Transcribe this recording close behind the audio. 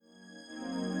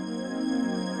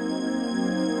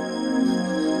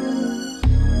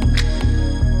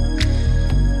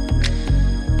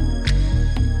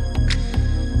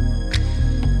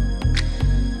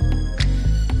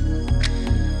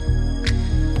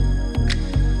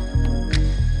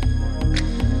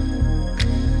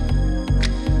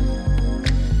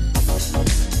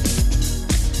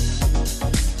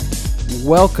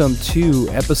Welcome to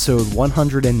episode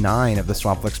 109 of the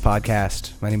Swampflix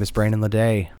podcast. My name is Brandon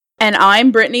Leday. And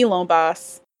I'm Brittany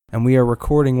Lombas. And we are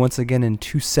recording once again in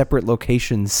two separate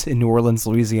locations in New Orleans,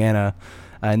 Louisiana.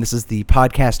 And this is the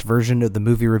podcast version of the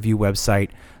movie review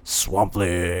website,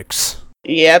 Swampflix.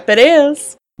 Yep, it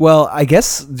is. Well, I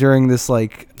guess during this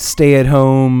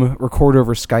stay-at-home, record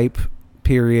over Skype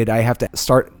period, I have to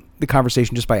start the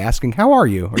conversation just by asking, how are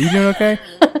you? Are you doing okay?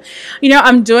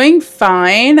 I'm doing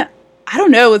fine. I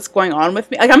don't know what's going on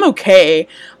with me. I'm okay,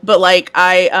 but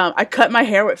I cut my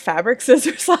hair with fabric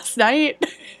scissors last night.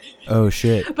 Oh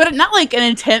shit. But not an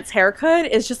intense haircut.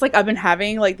 It's just I've been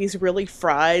having these really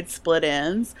fried split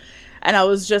ends. And I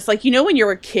was just when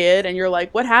you're a kid and you're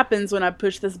like, what happens when I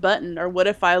push this button? Or what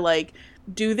if I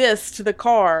do this to the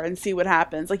car and see what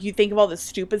happens? You think of all this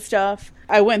stupid stuff.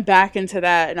 I went back into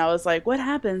that and I was like, what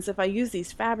happens if I use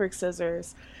these fabric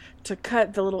scissors to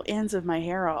cut the little ends of my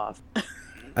hair off?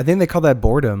 I think they call that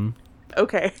boredom.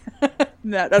 Okay.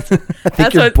 I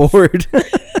think you're bored.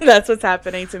 That's what's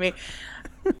happening to me.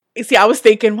 You see, I was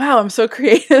thinking, wow, I'm so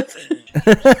creative.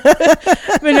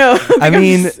 But no.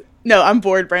 No, I'm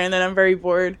bored, Brandon. I'm very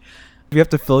bored. You have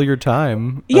to fill your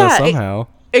time somehow.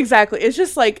 Exactly. It's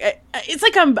just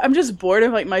I'm just bored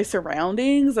of my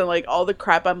surroundings and all the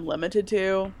crap I'm limited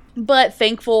to, but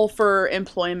thankful for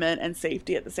employment and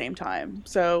safety at the same time.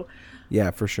 So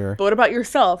yeah, for sure. But what about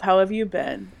yourself? How have you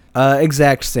been?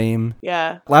 Exact same.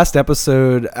 Yeah. Last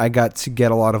episode, I got to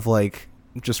get a lot of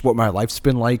just what my life's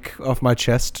been like off my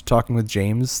chest talking with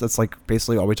James. That's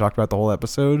basically all we talked about the whole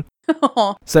episode.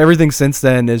 So everything since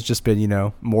then has just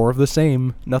been, more of the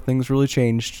same. Nothing's really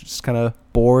changed. Just kind of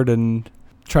bored and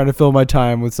trying to fill my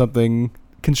time with something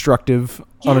constructive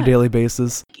on a daily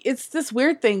basis. It's this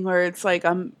weird thing where it's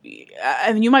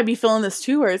you might be feeling this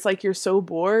too, where it's you're so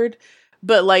bored.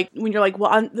 But when you're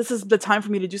this is the time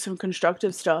for me to do some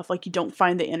constructive stuff, you don't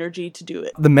find the energy to do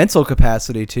it. The mental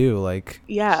capacity too,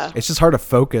 yeah, it's just hard to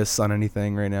focus on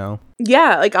anything right now.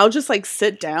 Yeah, I'll just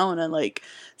sit down and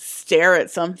stare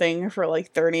at something for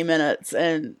 30 minutes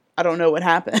and I don't know what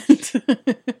happened.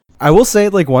 I will say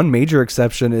one major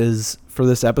exception is for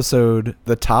this episode,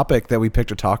 the topic that we picked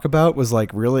to talk about was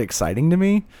really exciting to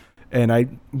me. And I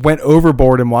went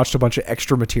overboard and watched a bunch of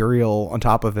extra material on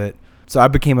top of it. So I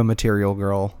became a material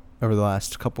girl over the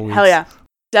last couple weeks. Hell yeah.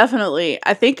 Definitely.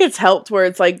 I think it's helped where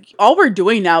it's all we're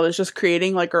doing now is just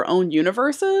creating our own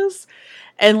universes.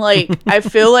 And I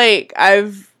feel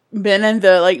I've been in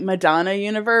the Madonna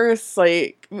universe,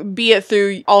 be it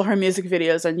through all her music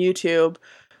videos on YouTube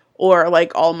or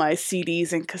all my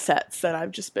CDs and cassettes that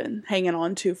I've just been hanging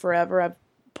on to forever. I've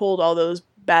pulled all those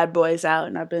bad boys out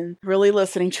and I've been really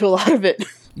listening to a lot of it.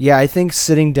 Yeah, I think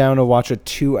sitting down to watch a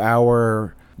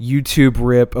 2-hour YouTube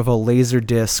rip of a laser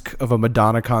disc of a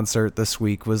Madonna concert this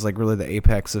week was really the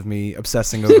apex of me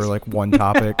obsessing over one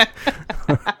topic.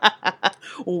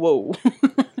 Whoa.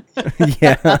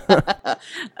 Yeah.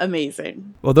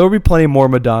 Amazing. Well, there will be plenty more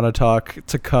Madonna talk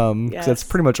to come because Yes. that's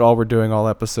pretty much all we're doing all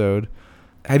episode.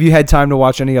 Have you had time to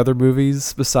watch any other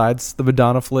movies besides the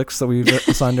Madonna flicks that we've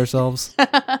assigned ourselves?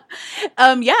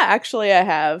 Yeah, actually I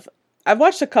have. I've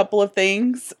watched a couple of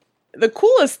things. The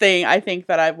coolest thing I think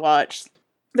that I've watched,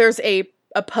 there's a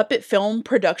puppet film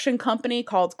production company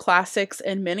called Classics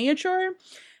in Miniature,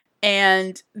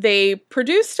 and they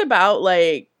produced about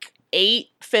 8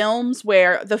 films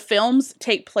where the films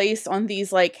take place on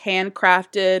these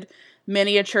handcrafted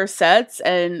miniature sets,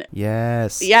 and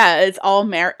yes, yeah, it's all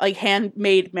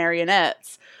handmade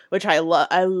marionettes, which I love.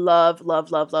 I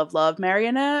love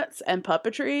marionettes and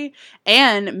puppetry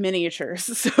and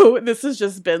miniatures. So this has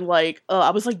just been I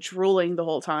was drooling the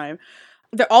whole time.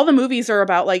 All the movies are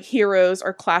about heroes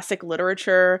or classic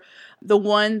literature. The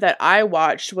one that I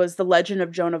watched was The Legend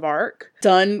of Joan of Arc,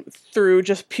 done through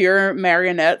just pure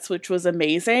marionettes, which was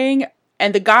amazing.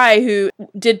 And the guy who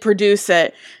did produce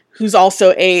it, who's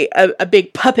also a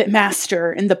big puppet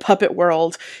master in the puppet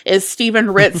world, is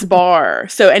Stephen Ritz Barr.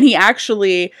 And he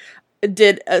actually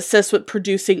did assist with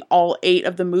producing all 8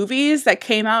 of the movies that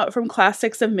came out from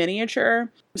Classics of Miniature.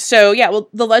 So yeah, well,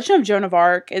 The Legend of Joan of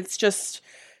Arc, it's just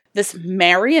this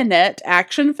marionette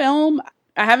action film.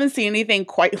 I haven't seen anything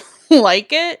quite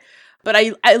like it, but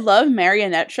I love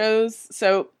marionette shows.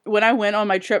 So when I went on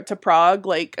my trip to Prague,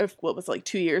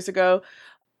 2 years ago,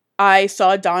 I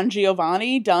saw Don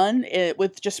Giovanni done it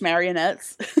with just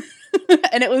marionettes.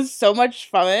 And it was so much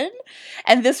fun.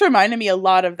 And this reminded me a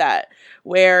lot of that,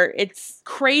 where it's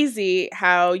crazy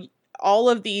how all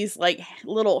of these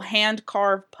little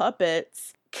hand-carved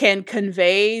puppets can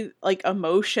convey like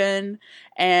emotion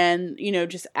and, you know,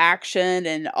 just action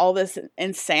and all this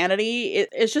insanity.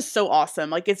 It's just so awesome.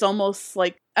 Like, it's almost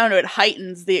like, I don't know, it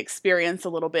heightens the experience a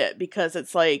little bit, because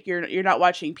it's like you're not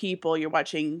watching people, you're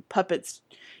watching puppets,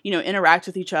 you know, interact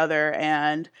with each other,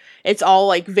 and it's all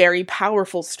like very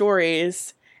powerful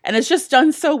stories. And it's just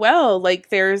done so well. Like,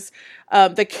 there's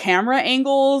the camera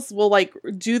angles will like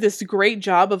do this great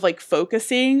job of like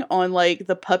focusing on like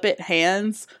the puppet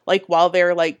hands, like while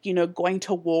they're like, you know, going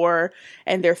to war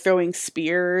and they're throwing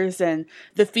spears, and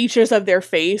the features of their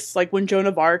face, like when Joan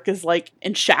of Arc is like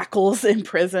in shackles in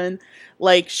prison,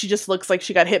 like she just looks like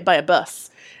she got hit by a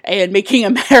bus, and making a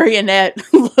marionette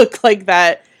look like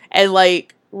that, and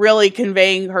like really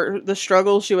conveying the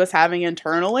struggle she was having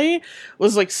internally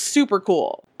was like super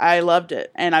cool. I loved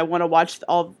it, and I want to watch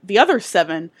all the other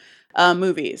 7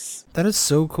 movies. That is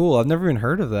so cool. I've never even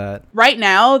heard of that. Right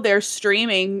now, they're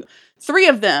streaming. 3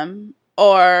 of them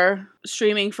are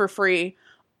streaming for free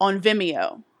on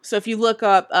Vimeo. So if you look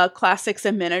up Classics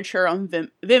in Miniature on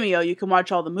Vimeo, you can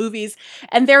watch all the movies,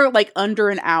 and they're like under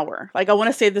an hour. Like, I want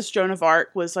to say this Joan of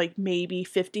Arc was like maybe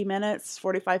 50 minutes,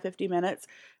 45, 50 minutes.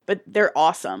 But they're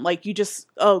awesome. Like, you just,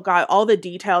 oh God, all the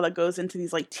detail that goes into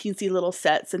these like teensy little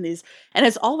sets and these, and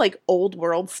it's all like old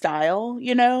world style,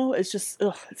 you know? It's just,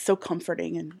 it's so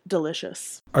comforting and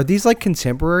delicious. Are these like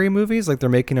contemporary movies? Like they're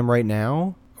making them right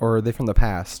now? Or are they from the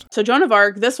past? So Joan of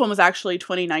Arc, this one was actually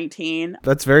 2019.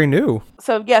 That's very new.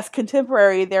 So yes,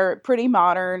 contemporary, they're pretty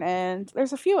modern, and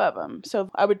there's a few of them.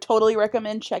 So I would totally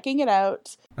recommend checking it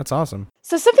out. That's awesome.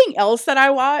 So something else that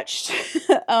I watched,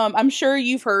 I'm sure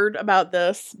you've heard about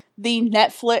this, the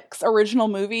Netflix original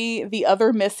movie, The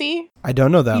Other Missy. I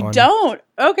don't know that one. You don't?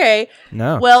 Okay.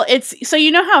 No. Well, so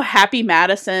you know how Happy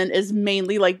Madison is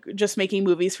mainly like just making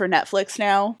movies for Netflix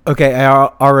now? Okay, I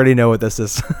already know what this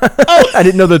is. Oh. I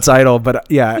didn't know the title, but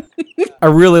yeah. I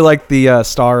really like the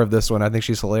star of this one. I think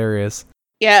she's hilarious.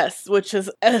 Yes, which is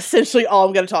essentially all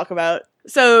I'm going to talk about.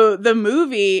 So the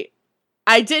movie,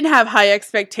 I didn't have high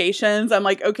expectations. I'm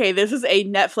like, okay, this is a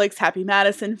Netflix Happy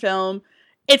Madison film.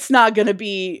 It's not going to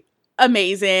be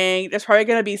amazing. There's probably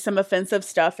going to be some offensive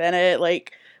stuff in it,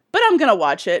 like, but I'm going to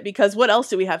watch it, because what else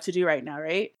do we have to do right now,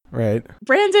 right? Right.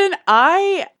 Brandon,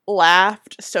 I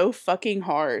laughed so fucking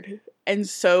hard and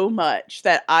so much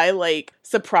that I like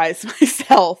surprised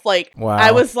myself. Like, wow.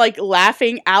 I was like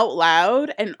laughing out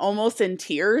loud and almost in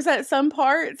tears at some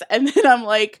parts. And then I'm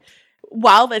like,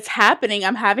 while that's happening,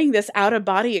 I'm having this out of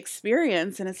body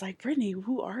experience. And it's like, Brittany,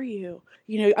 who are you?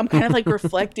 You know, I'm kind of like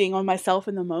reflecting on myself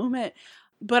in the moment.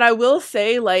 But I will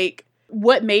say, like,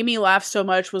 what made me laugh so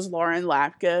much was Lauren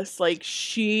Lapkus. Like,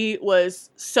 she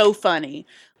was so funny.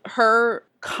 Her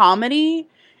comedy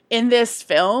in this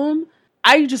film,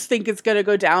 I just think it's going to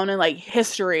go down in like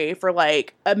history for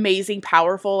like amazing,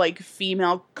 powerful, like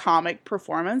female comic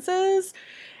performances.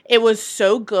 It was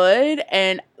so good.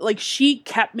 And like, she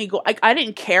kept me going. Like, I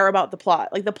didn't care about the plot.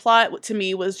 Like, the plot to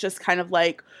me was just kind of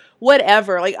like,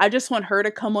 whatever. Like, I just want her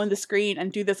to come on the screen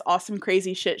and do this awesome,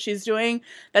 crazy shit she's doing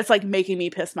that's like making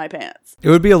me piss my pants. It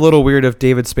would be a little weird if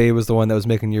David Spade was the one that was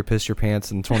making you piss your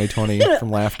pants in 2020 from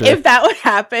laughter. If that would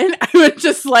happen, I would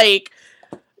just like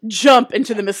jump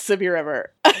into the Mississippi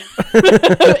River.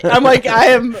 I'm like,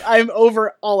 I'm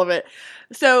over all of it.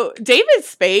 So David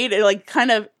Spade, it like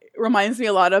kind of reminds me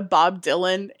a lot of Bob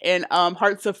Dylan in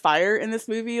Hearts of Fire in this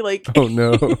movie. Like, oh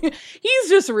no. He's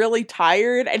just really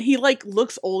tired, and he like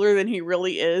looks older than he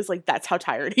really is. Like, that's how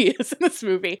tired he is in this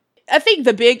movie. I think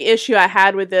the big issue I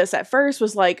had with this at first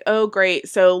was like, oh great,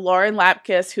 so Lauren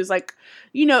Lapkus, who's like,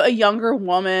 you know, a younger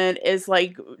woman, is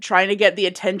like trying to get the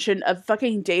attention of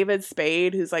fucking David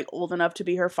Spade, who's like old enough to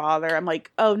be her father. I'm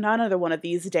like, oh, not another one of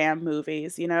these damn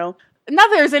movies, you know?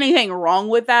 Not that there's anything wrong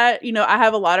with that. You know, I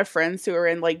have a lot of friends who are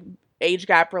in like age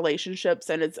gap relationships,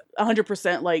 and it's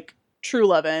 100% like true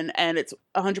loving, and it's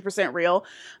 100% real.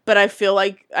 But I feel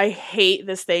like I hate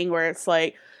this thing where it's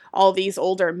like all these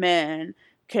older men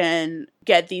can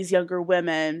get these younger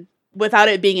women without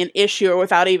it being an issue or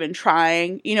without even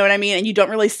trying, you know what I mean? And you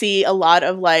don't really see a lot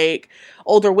of like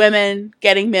older women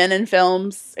getting men in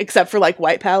films, except for like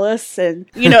White Palace and,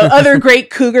 you know, other great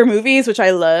cougar movies, which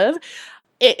I love.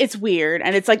 It's weird,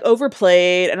 and it's like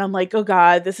overplayed, and I'm like, oh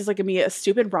God, this is like gonna be a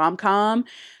stupid rom-com.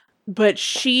 But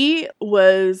she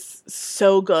was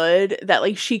so good that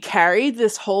like she carried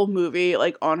this whole movie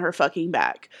like on her fucking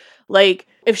back. Like,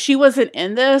 if she wasn't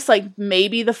in this, like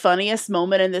maybe the funniest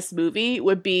moment in this movie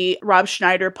would be Rob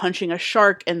Schneider punching a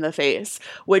shark in the face,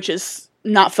 which is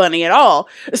not funny at all.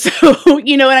 So,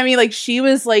 you know what I mean? Like, she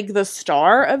was like the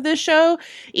star of this show,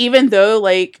 even though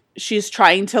like she's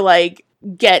trying to like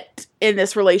get in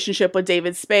this relationship with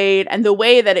David Spade, and the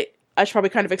way that I should probably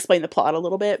kind of explain the plot a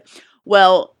little bit.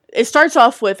 Well, it starts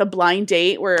off with a blind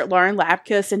date where Lauren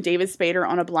Lapkus and David Spade are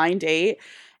on a blind date.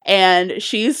 And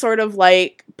she's sort of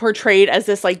like portrayed as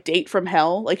this like date from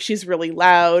hell. Like she's really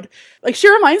loud. Like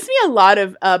she reminds me a lot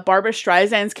of Barbara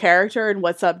Streisand's character in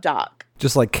What's Up, Doc?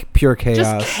 Just like pure chaos.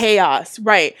 Just chaos,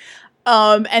 right.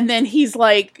 And then he's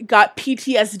like got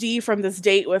PTSD from this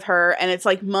date with her, and it's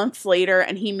like months later,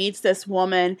 and he meets this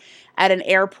woman at an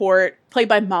airport played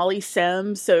by Molly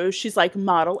Sims. So she's like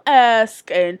model-esque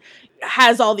and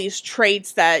has all these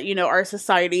traits that, you know, our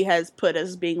society has put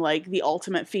as being like the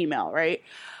ultimate female, right?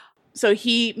 So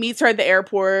he meets her at the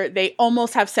airport. They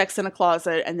almost have sex in a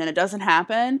closet, and then it doesn't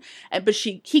happen. But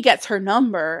he gets her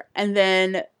number, and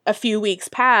then a few weeks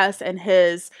pass, and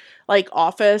his like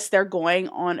office, they're going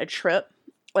on a trip,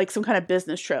 like some kind of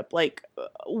business trip. Like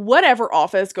whatever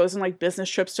office goes on like business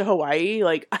trips to Hawaii,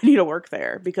 like I need to work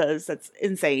there because that's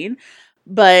insane.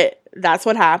 But that's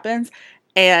what happens.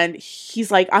 And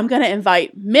he's like, I'm going to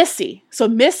invite Missy. So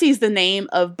Missy's the name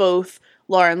of both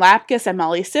Lauren Lapkus and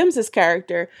Molly Sims'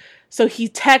 character. So he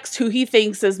texts who he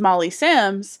thinks is Molly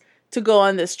Sims to go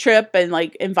on this trip and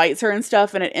like invites her and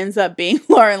stuff. And it ends up being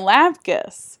Lauren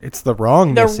Lapkus. It's the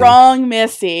wrong Missy. The wrong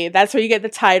Missy. That's where you get the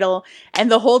title.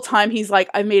 And the whole time he's like,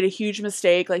 I made a huge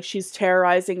mistake. Like she's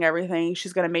terrorizing everything.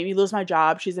 She's going to make me lose my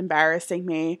job. She's embarrassing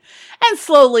me. And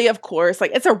slowly, of course,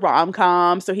 like it's a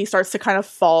rom-com. So he starts to kind of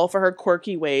fall for her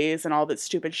quirky ways and all that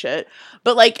stupid shit.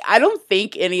 But like, I don't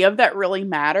think any of that really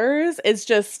matters. It's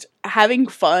just having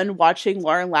fun watching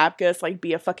Lauren Lapkus like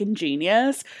be a fucking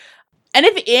genius. And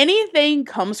if anything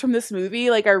comes from this movie,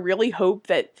 like, I really hope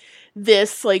that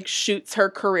this, like, shoots her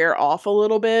career off a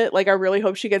little bit. Like, I really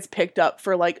hope she gets picked up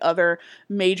for, like, other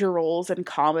major roles in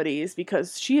comedies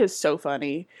because she is so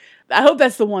funny. I hope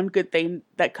that's the one good thing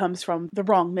that comes from The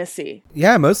Wrong Missy.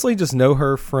 Yeah, I mostly just know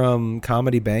her from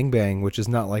Comedy Bang Bang, which is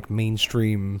not, like,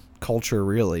 mainstream culture,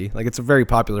 really. Like, it's a very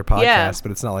popular podcast,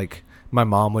 but it's not, like... my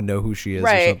mom would know who she is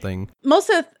or something. Most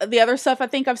of the other stuff I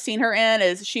think I've seen her in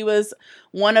is she was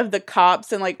one of the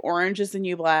cops in like Orange is the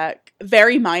New Black.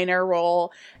 Very minor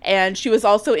role. And she was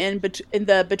also in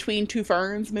the Between Two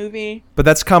Ferns movie. But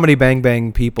that's Comedy Bang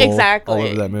Bang people exactly. all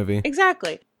over that movie.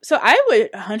 Exactly. So I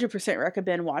would 100%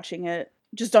 recommend watching it.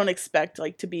 Just don't expect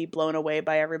like to be blown away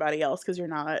by everybody else because you're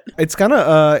not. It's kind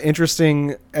of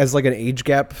interesting as like an age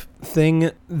gap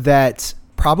thing that...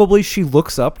 probably she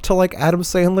looks up to like Adam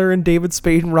Sandler and David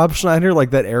Spade and Rob Schneider,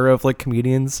 like that era of like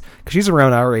comedians, because she's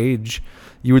around our age.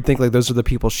 You would think like those are the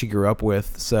people she grew up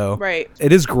with. So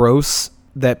it is gross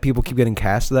that people keep getting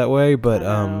cast that way, but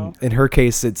in her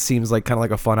case it seems like kind of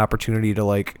like a fun opportunity to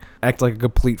like act like a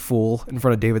complete fool in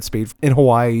front of David Spade in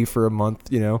Hawaii for a month,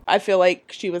 you know. I feel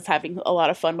like she was having a lot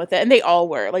of fun with it, and they all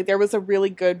were. Like there was a really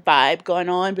good vibe going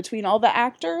on between all the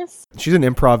actors. She's an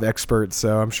improv expert,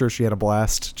 so I'm sure she had a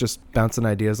blast just bouncing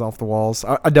ideas off the walls.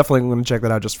 I definitely want to check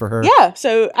that out just for her. Yeah,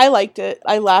 so I liked it.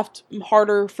 I laughed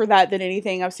harder for that than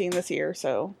anything I've seen this year,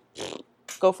 so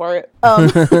go for it.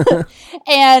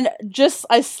 And just,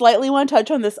 I slightly want to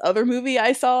touch on this other movie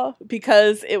I saw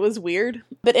because it was weird,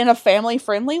 but in a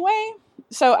family-friendly way.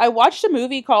 So I watched a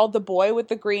movie called The Boy with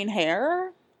the Green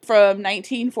Hair from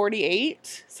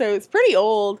 1948. So it's pretty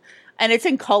old, and it's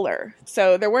in color.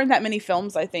 So there weren't that many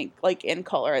films, I think, like in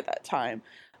color at that time.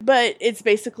 But it's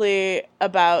basically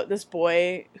about this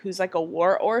boy who's like a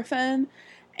war orphan,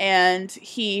 and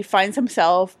he finds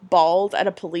himself bald at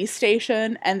a police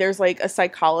station, and there's like a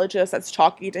psychologist that's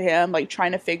talking to him, like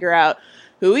trying to figure out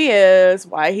who he is,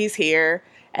 why he's here.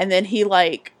 And then he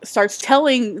like starts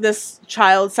telling this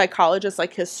child psychologist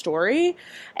like his story,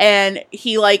 and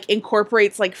he like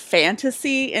incorporates like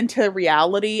fantasy into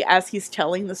reality as he's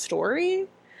telling the story.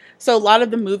 So a lot of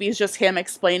the movie is just him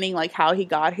explaining like how he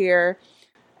got here.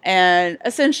 And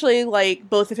essentially like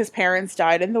both of his parents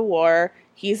died in the war.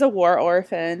 He's a war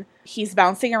orphan. He's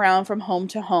bouncing around from home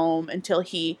to home until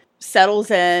he settles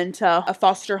into a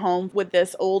foster home with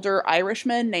this older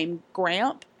Irishman named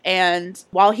Gramp. And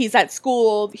while he's at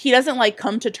school, he doesn't like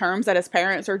come to terms that his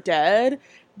parents are dead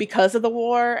because of the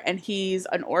war, and he's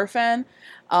an orphan.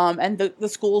 And the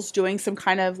school's doing some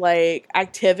kind of like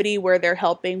activity where they're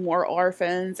helping war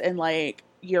orphans in like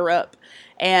Europe.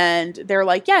 And they're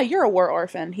like, yeah, you're a war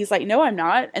orphan. He's like, no, I'm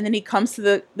not. And then he comes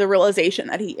to the realization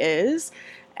that he is.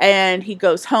 And he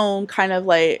goes home kind of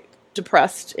like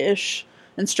depressed-ish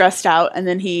and stressed out. And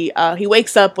then he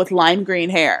wakes up with lime green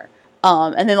hair.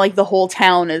 And then like the whole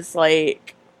town is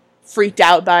like freaked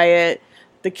out by it.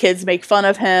 The kids make fun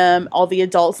of him. All the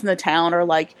adults in the town are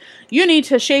like, you need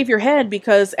to shave your head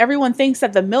because everyone thinks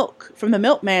that the milk from the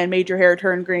milkman made your hair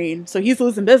turn green. So he's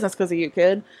losing business because of you,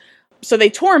 kid. So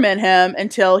they torment him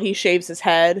until he shaves his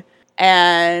head.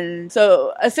 And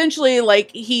so essentially,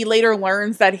 like, he later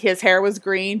learns that his hair was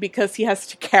green because he has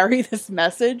to carry this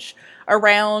message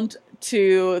around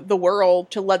to the world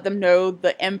to let them know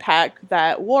the impact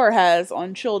that war has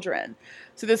on children.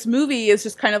 So this movie is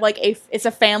just kind of like it's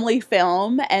a family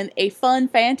film and a fun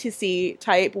fantasy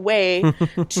type way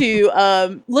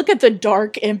to look at the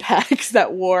dark impacts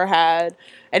that war had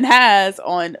and has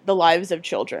on the lives of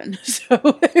children. So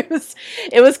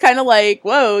it was kind of like,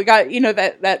 whoa, we got,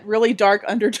 that really dark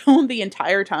undertone the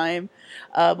entire time.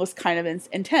 Was kind of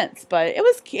intense, but it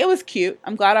was cute.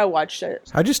 I'm glad I watched it.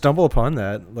 How'd you stumble upon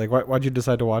that? Like, why'd you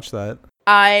decide to watch that?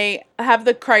 I have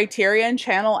the Criterion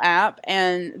Channel app,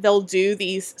 and they'll do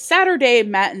these Saturday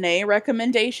matinee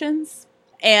recommendations.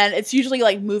 And it's usually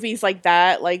like movies like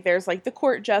that. Like there's like The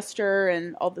Court Jester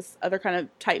and all this other kind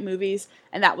of type movies.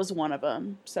 And that was one of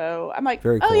them. So I'm like,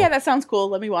 Very cool. Oh yeah, that sounds cool.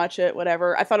 Let me watch it.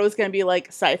 Whatever. I thought it was going to be like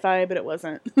sci-fi, but it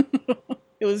wasn't.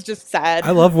 It was just sad.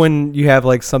 I love when you have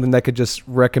like something that could just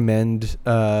recommend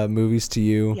movies to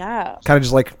you. Yeah. Kind of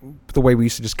just like the way we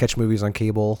used to just catch movies on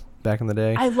cable back in the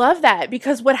day. I love that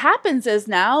because what happens is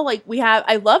now, like,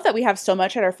 I love that we have so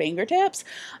much at our fingertips,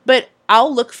 but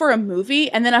I'll look for a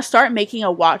movie and then I start making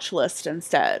a watch list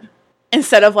instead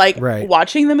of like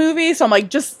watching the movie. So I'm like,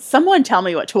 just someone tell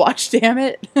me what to watch, damn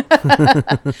it.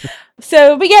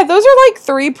 So, but yeah, those are like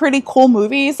 3 pretty cool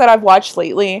movies that I've watched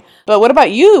lately. But what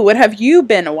about you? What have you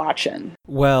been watching?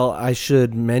 Well, I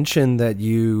should mention that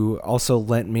you also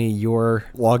lent me your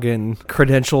login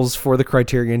credentials for the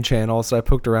Criterion Channel, so I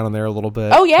poked around on there a little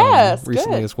bit. Oh, yes,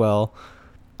 recently good. as well.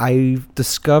 I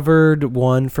discovered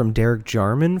one from Derek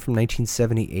Jarman from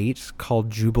 1978 called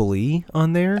Jubilee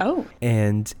on there. Oh.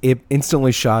 And it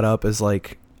instantly shot up as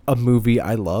like a movie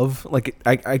I love. Like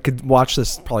I could watch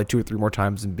this probably 2 or 3 more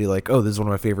times and be like, oh, this is one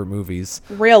of my favorite movies.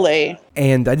 Really?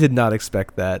 And I did not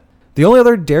expect that. The only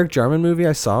other Derek Jarman movie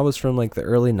I saw was from like the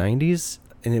early 90s.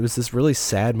 And it was this really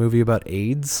sad movie about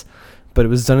AIDS. But it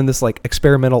was done in this like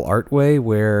experimental art way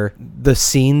where the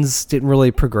scenes didn't really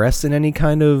progress in any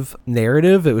kind of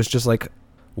narrative. It was just like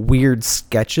weird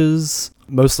sketches,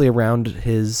 mostly around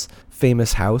his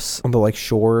famous house on the like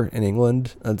shore in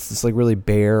England. It's this like really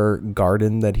bare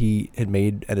garden that he had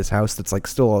made at his house that's like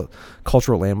still a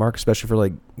cultural landmark, especially for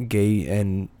like gay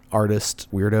and artist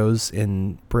weirdos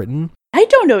in Britain. I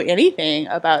don't know anything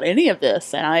about any of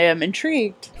this, and I am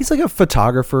intrigued. He's like a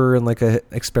photographer and like a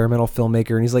experimental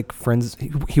filmmaker, and he's like friends.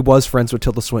 He was friends with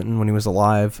Tilda Swinton when he was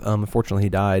alive. Unfortunately, he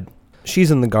died.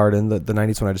 She's in the garden, the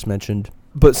 90s one I just mentioned.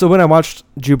 But so when I watched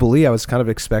Jubilee, I was kind of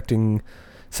expecting,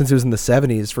 since it was in the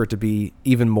 70s, for it to be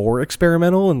even more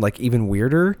experimental and like even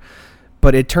weirder.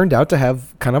 But it turned out to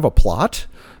have kind of a plot.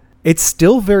 It's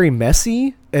still very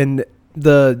messy, and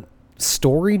the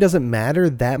story doesn't matter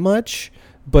that much.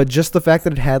 But just the fact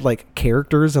that it had like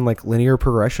characters and like linear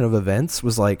progression of events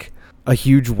was like a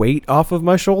huge weight off of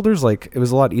my shoulders. Like it was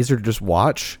a lot easier to just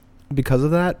watch because of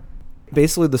that.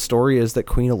 Basically, the story is that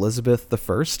Queen Elizabeth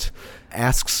I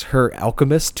asks her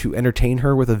alchemist to entertain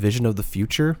her with a vision of the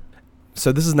future.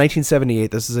 So this is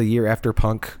 1978. This is a year after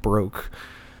punk broke.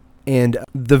 And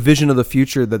the vision of the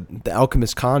future that the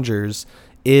alchemist conjures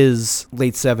is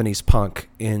late 70s punk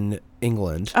in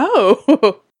England.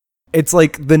 Oh, It's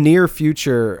like the near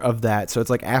future of that. So it's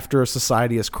like after a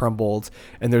society has crumbled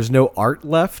and there's no art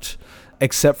left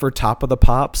except for Top of the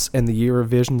Pops and the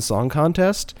Eurovision Song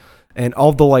Contest. And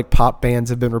all the like pop bands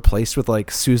have been replaced with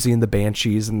like Susie and the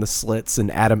Banshees and the Slits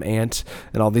and Adam Ant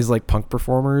and all these like punk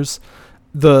performers.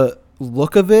 The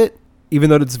look of it, even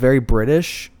though it's very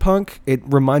British punk, it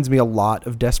reminds me a lot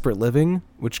of Desperate Living,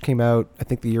 which came out, I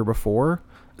think, the year before.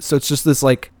 So it's just this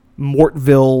like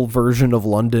Mortville version of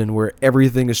London where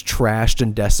everything is trashed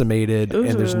and decimated. Ooh.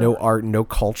 And there's no art and no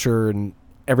culture and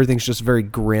everything's just very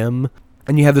grim.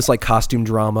 And you have this like costume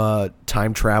drama,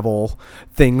 time travel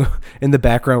thing in the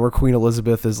background where Queen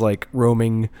Elizabeth is like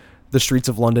roaming the streets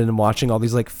of London and watching all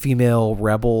these like female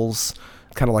rebels,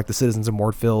 kind of like the citizens of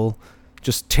Mortville,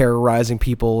 just terrorizing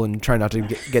people and trying not to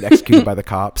get executed by the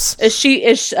cops.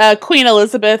 Is Queen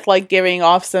Elizabeth like giving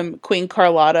off some Queen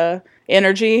Carlotta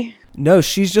energy? No,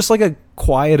 she's just like a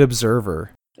quiet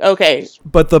observer. Okay.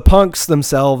 But the punks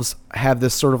themselves have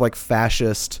this sort of like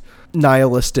fascist,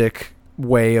 nihilistic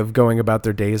way of going about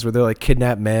their days where they're like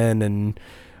kidnap men and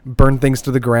burn things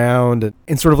to the ground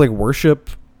and sort of like worship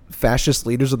fascist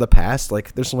leaders of the past.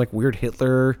 Like there's some like weird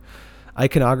Hitler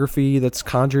iconography that's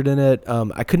conjured in it.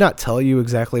 I could not tell you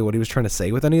exactly what he was trying to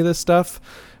say with any of this stuff,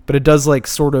 but it does like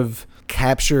sort of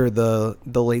capture the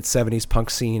late 70s punk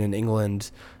scene in England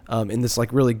in this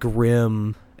like really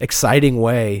grim, exciting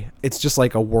way. It's just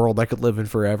like a world I could live in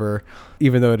forever,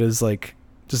 even though it is like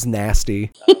just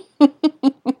nasty.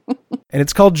 And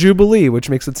it's called Jubilee, which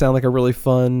makes it sound like a really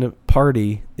fun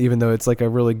party, even though it's like a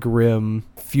really grim,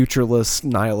 futureless,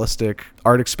 nihilistic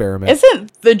art experiment.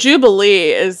 Isn't the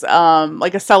Jubilee is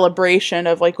like a celebration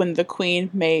of like when the queen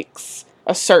makes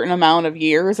a certain amount of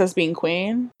years as being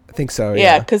queen? I think so,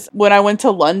 yeah. Because when I went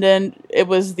to London, it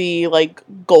was the like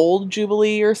gold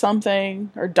jubilee or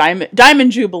something, or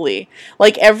diamond jubilee.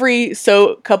 Like every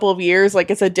couple of years,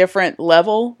 like it's a different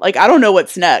level. Like I don't know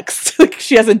what's next. Like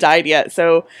she hasn't died yet,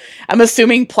 so I'm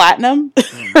assuming platinum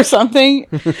or something.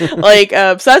 Like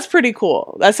so that's pretty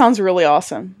cool. That sounds really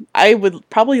awesome. I would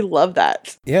probably love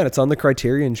that. Yeah, and it's on the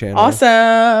Criterion channel.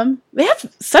 Awesome. They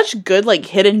have such good like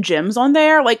hidden gems on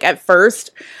there. Like at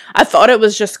first, I thought it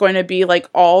was just going to be like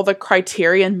all the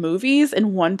Criterion movies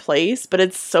in one place, but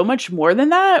it's so much more than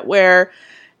that, where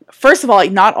first of all,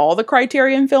 like not all the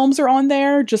Criterion films are on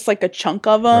there, just like a chunk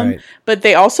of them, right. But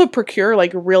they also procure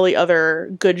like really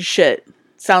other good shit.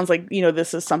 Sounds like,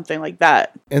 this is something like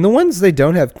that. And the ones they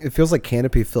don't have, it feels like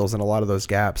Canopy fills in a lot of those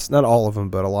gaps. Not all of them,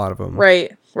 but a lot of them.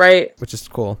 Right. Which is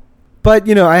cool. But,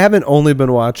 I haven't only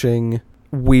been watching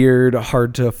weird,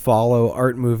 hard to follow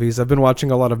art movies. I've been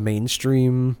watching a lot of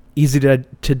mainstream, easy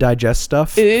to digest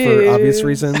stuff for obvious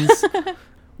reasons.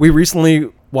 We recently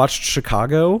watched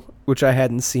Chicago, which I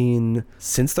hadn't seen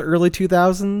since the early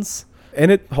 2000s. And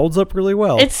it holds up really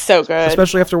well. It's so good.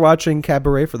 Especially after watching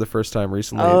Cabaret for the first time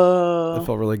recently. Oh. It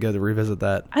felt really good to revisit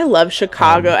that. I love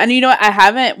Chicago. And I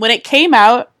haven't, when it came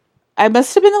out, I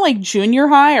must have been in like junior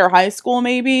high or high school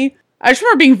maybe. I just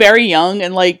remember being very young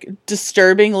and like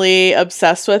disturbingly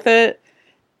obsessed with it.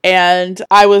 And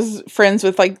I was friends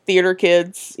with like theater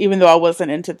kids, even though I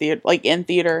wasn't into theater, like in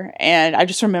theater. And I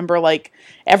just remember like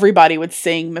everybody would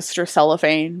sing Mr.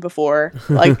 Cellophane before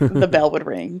like the bell would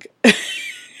ring.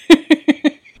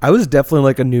 I was definitely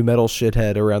like a nu metal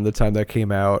shithead around the time that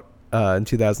came out in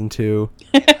 2002.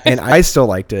 And I still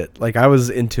liked it. Like I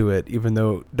was into it, even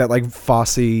though that like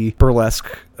Fosse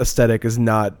burlesque aesthetic is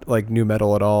not like nu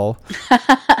metal at all.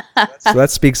 So that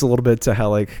speaks a little bit to how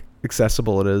like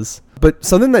accessible it is. But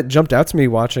something that jumped out to me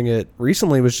watching it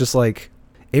recently was just like,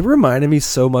 it reminded me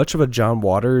so much of a John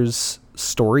Waters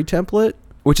story template,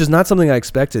 which is not something I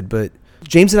expected. But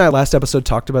James and I last episode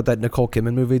talked about that Nicole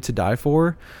Kidman movie To Die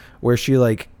For, where she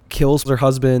like kills her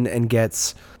husband and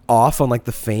gets off on like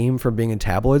the fame from being in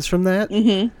tabloids from that.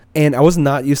 Mm-hmm. And I was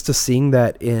not used to seeing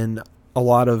that in a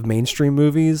lot of mainstream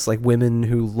movies, like women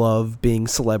who love being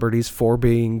celebrities for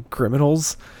being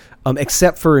criminals,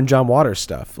 except for in John Waters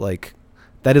stuff. Like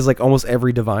that is like almost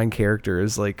every divine character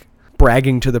is like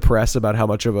bragging to the press about how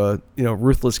much of a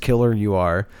ruthless killer you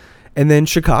are. And then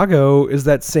Chicago is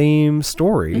that same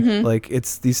story. Mm-hmm. Like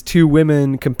it's these two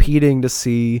women competing to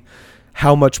see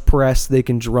how much press they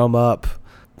can drum up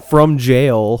from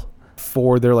jail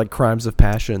for their like crimes of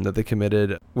passion that they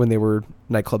committed when they were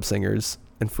nightclub singers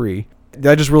and free.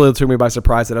 That just really took me by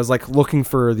surprise that I was like looking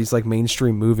for these like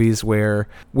mainstream movies where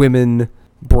women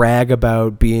brag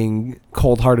about being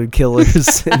cold-hearted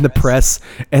killers in the press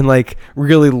and like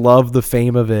really love the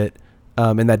fame of it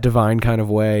in that divine kind of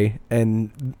way.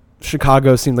 And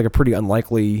Chicago seemed like a pretty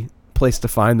unlikely place to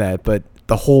find that, but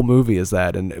the whole movie is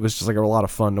that, and it was just like a lot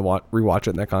of fun to rewatch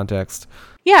it in that context.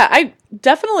 Yeah, I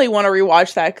definitely want to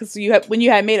rewatch that because when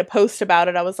you had made a post about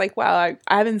it, I was like, wow,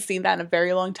 I haven't seen that in a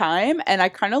very long time, and I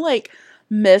kind of like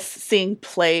miss seeing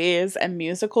plays and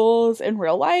musicals in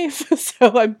real life.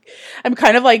 So I'm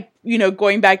kind of like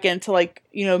going back into like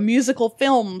musical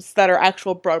films that are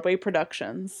actual Broadway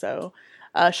productions. So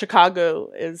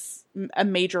Chicago is a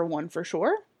major one for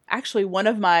sure. Actually, one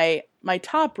of my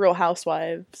top Real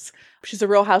Housewives, she's a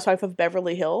Real Housewife of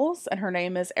Beverly Hills, and her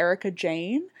name is Erica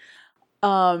Jane.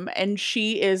 And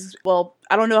she is, well,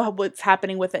 I don't know what's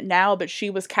happening with it now, but she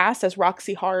was cast as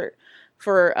Roxy Hart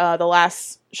for the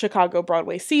last Chicago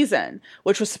Broadway season,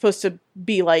 which was supposed to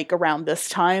be like around this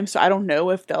time. So I don't know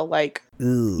if they'll like,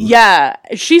 yeah,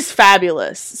 she's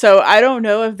fabulous. So I don't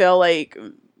know if they'll like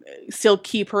still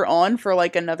keep her on for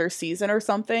like another season or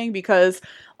something, because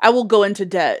I will go into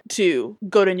debt to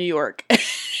go to New York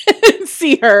and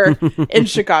see her in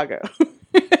Chicago.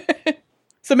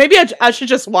 So maybe I should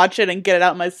just watch it and get it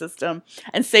out of my system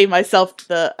and save myself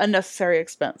the unnecessary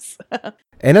expense.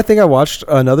 And I think I watched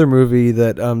another movie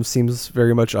that seems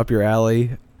very much up your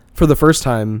alley. For the first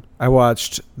time, I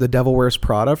watched The Devil Wears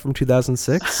Prada from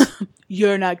 2006.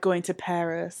 You're not going to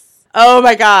Paris. Oh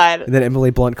my God. And then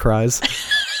Emily Blunt cries.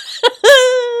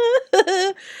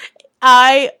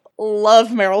 I love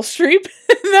Meryl Streep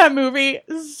in that movie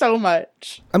so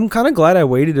much. I'm kind of glad I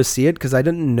waited to see it because I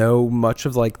didn't know much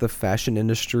of like the fashion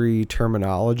industry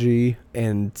terminology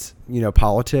and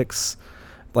politics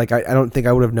Like, I don't think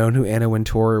I would have known who Anna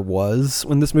Wintour was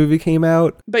when this movie came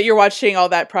out. But you're watching all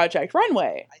that Project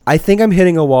Runway. I think I'm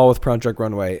hitting a wall with Project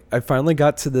Runway. I finally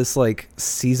got to this, like,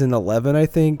 season 11, I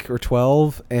think, or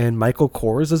 12, and Michael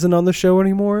Kors isn't on the show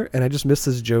anymore, and I just miss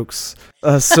his jokes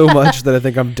so much that I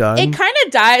think I'm done. It kind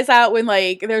of dies out when,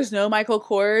 like, there's no Michael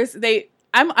Kors.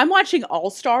 I'm watching All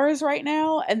Stars right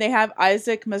now, and they have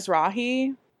Isaac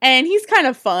Mizrahi, and he's kind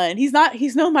of fun. He's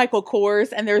no Michael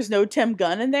Kors, and there's no Tim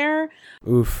Gunn in there.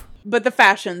 Oof. But the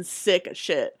fashion's sick as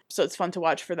shit, so it's fun to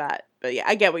watch for that. But yeah,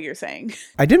 I get what you're saying.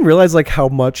 I didn't realize, like, how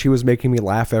much he was making me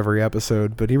laugh every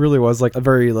episode, but he really was, like, a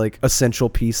very, like, essential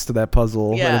piece to that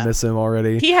puzzle. Yeah. I miss him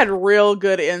already. He had real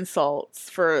good insults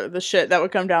for the shit that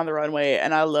would come down the runway,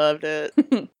 and I loved it.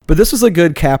 But this was a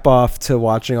good cap off to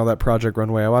watching all that Project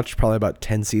Runway. I watched probably about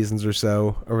 10 seasons or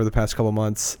so over the past couple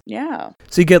months. Yeah.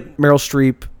 So you get Meryl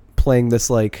Streep playing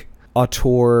this, like,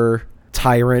 auteur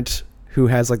tyrant who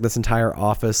has, like, this entire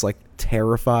office, like,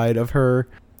 terrified of her.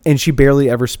 And she barely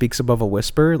ever speaks above a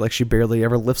whisper. Like, she barely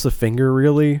ever lifts a finger,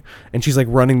 really. And she's, like,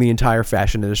 running the entire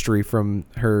fashion industry from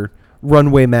her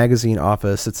Runway magazine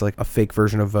office. It's, like, a fake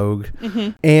version of Vogue.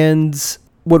 Mm-hmm. And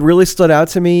what really stood out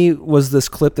to me was this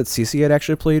clip that Cece had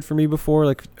actually played for me before,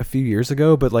 like, a few years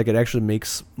ago. But, like, it actually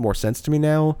makes more sense to me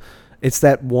now. It's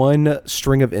that one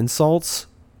string of insults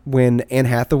when Anne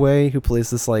Hathaway, who plays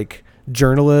this, like,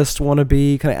 journalist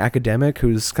wannabe kind of academic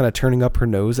who's kind of turning up her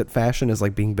nose at fashion as,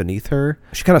 like, being beneath her.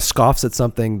 She kind of scoffs at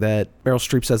something that Meryl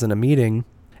Streep says in a meeting,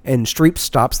 and Streep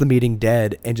stops the meeting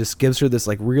dead and just gives her this,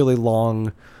 like, really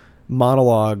long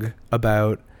monologue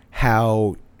about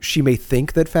how she may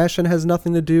think that fashion has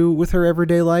nothing to do with her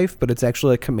everyday life, but it's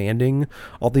actually, like, commanding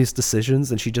all these decisions,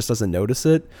 and she just doesn't notice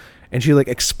it. And she, like,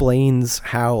 explains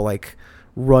how, like,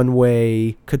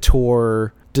 runway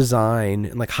couture design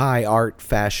and, like, high art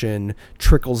fashion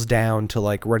trickles down to,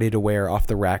 like, ready to wear off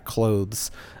the rack clothes,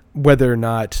 whether or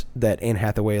not that Anne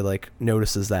Hathaway, like,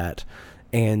 notices that.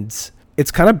 And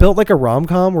it's kind of built like a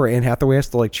rom-com where Anne Hathaway has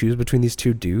to, like, choose between these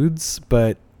two dudes,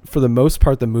 but for the most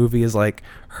part the movie is, like,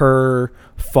 her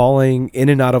falling in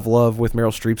and out of love with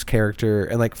Meryl Streep's character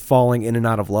and, like, falling in and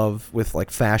out of love with,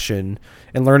 like, fashion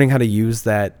and learning how to use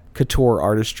that couture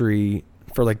artistry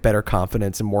for, like, better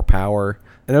confidence and more power.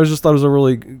 And I just thought it was a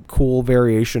really cool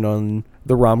variation on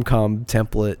the rom-com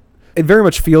template. It very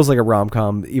much feels like a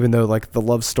rom-com, even though, like, the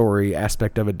love story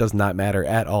aspect of it does not matter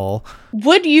at all.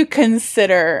 Would you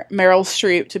consider Meryl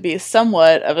Streep to be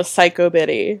somewhat of a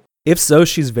psycho-biddy? If so,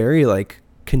 she's very, like,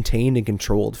 contained and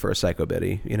controlled for a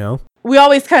psycho-biddy, you know? We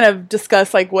always kind of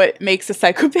discuss, like, what makes a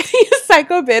psycho-biddy a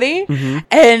psycho-biddy. Mm-hmm.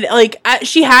 And, like,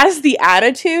 she has the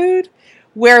attitude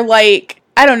where, like,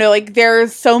 I don't know, like,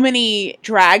 there's so many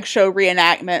drag show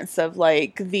reenactments of,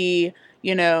 like, the,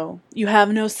 you know, you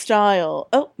have no style.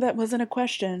 Oh, that wasn't a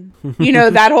question. You know,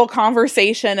 that whole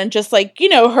conversation and just, like, you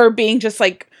know, her being just,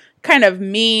 like, kind of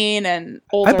mean and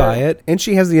older. I buy it. And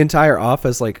she has the entire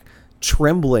office, like,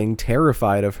 trembling,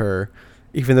 terrified of her,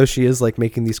 even though she is, like,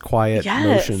 making these quiet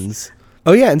motions.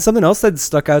 Oh, yeah, and something else that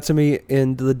stuck out to me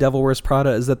in The Devil Wears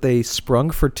Prada is that they sprung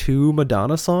for 2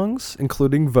 Madonna songs,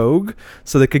 including Vogue,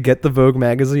 so they could get the Vogue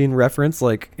magazine reference,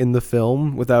 like, in the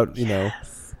film without, you know,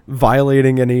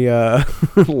 violating any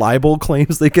libel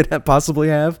claims they could possibly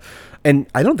have. And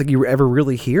I don't think you ever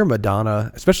really hear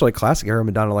Madonna, especially, like, classic era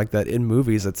Madonna like that in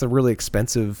movies. It's a really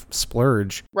expensive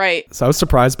splurge. Right. So I was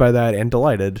surprised by that and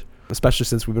delighted, especially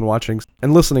since we've been watching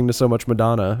and listening to so much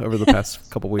Madonna over the past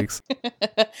couple weeks.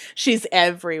 She's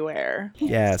everywhere.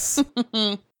 Yes.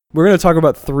 We're going to talk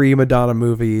about 3 Madonna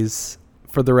movies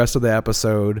for the rest of the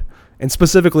episode. And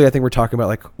specifically, I think we're talking about,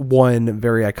 like, one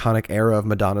very iconic era of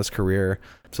Madonna's career.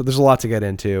 So there's a lot to get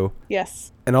into.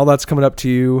 Yes. And all that's coming up to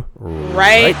you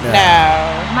right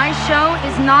now. My show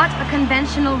is not a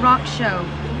conventional rock show,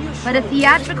 but a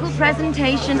theatrical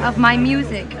presentation of my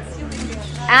music.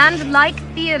 And like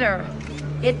theater,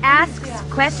 it asks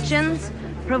questions,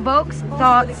 provokes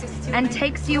thoughts, and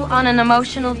takes you on an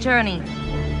emotional journey.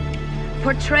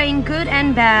 Portraying good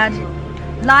and bad,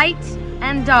 light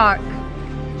and dark,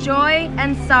 joy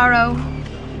and sorrow,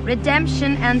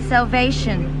 redemption and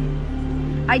salvation.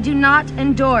 I do not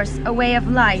endorse a way of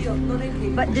life,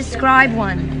 but describe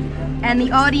one, and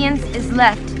the audience is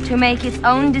left to make its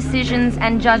own decisions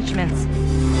and judgments.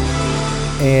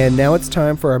 And now it's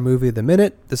time for our Movie of the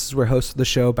Minute. This is where hosts of the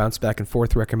show bounce back and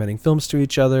forth recommending films to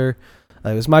each other.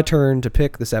 It was my turn to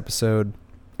pick this episode,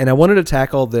 and I wanted to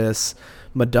tackle this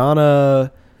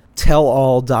Madonna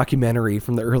tell-all documentary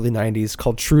from the early 90s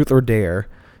called Truth or Dare.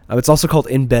 It's also called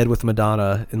In Bed with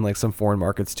Madonna in, like, some foreign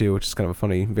markets too, which is kind of a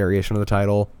funny variation of the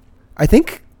title. I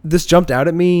think this jumped out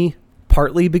at me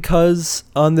partly because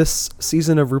on this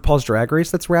season of RuPaul's Drag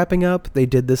Race that's wrapping up, they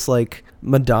did this like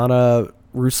Madonna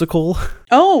Rusical.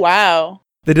 Oh, wow.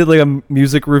 They did like a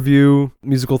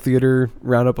musical theater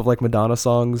roundup of like Madonna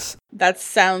songs. That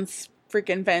sounds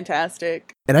freaking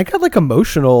fantastic. And I got like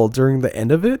emotional during the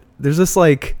end of it. There's this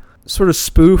like sort of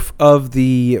spoof of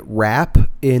the rap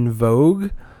in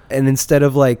Vogue. And instead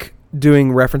of like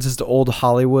doing references to old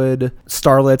Hollywood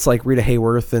starlets like Rita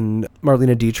Hayworth and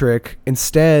Marlena Dietrich,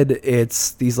 instead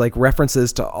it's these like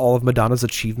references to all of Madonna's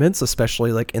achievements,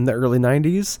 especially like in the early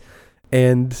 90s.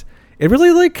 And it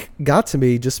really like got to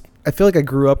me. Just I feel like I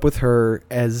grew up with her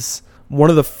as one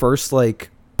of the first like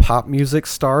pop music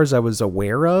stars I was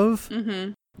aware of.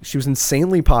 Mm-hmm. She was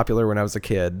insanely popular when I was a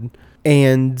kid,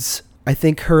 and I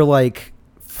think her like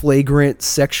flagrant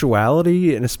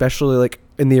sexuality, and especially like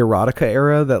in the erotica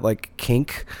era, that like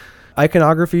kink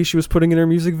iconography she was putting in her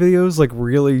music videos like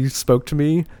really spoke to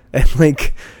me and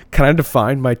like kind of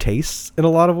defined my tastes in a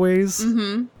lot of ways.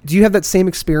 Mm-hmm. Do you have that same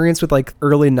experience with like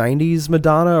early 90s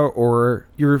Madonna, or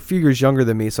you're a few years younger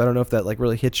than me, so I don't know if that like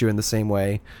really hit you in the same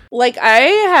way? Like, I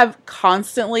have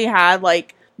constantly had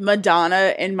like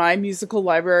Madonna in my musical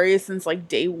library since like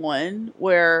day one,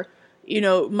 where, you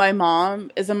know, my mom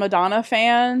is a Madonna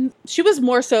fan. She was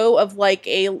more so of like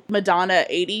a Madonna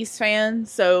 80s fan,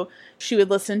 so she would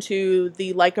listen to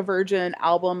the Like a Virgin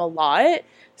album a lot.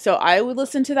 So I would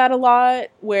listen to that a lot,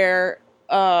 where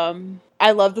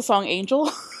I love the song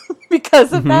Angel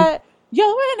because of that. You're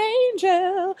an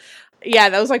angel. Yeah,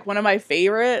 that was like one of my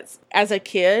favorites as a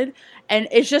kid. And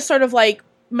it's just sort of like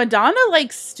Madonna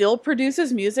like still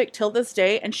produces music till this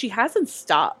day, and she hasn't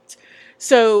stopped.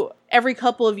 So every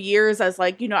couple of years, as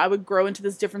like, you know, I would grow into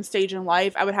this different stage in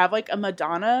life, I would have like a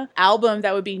Madonna album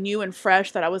that would be new and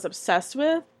fresh that I was obsessed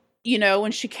with. You know,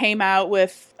 when she came out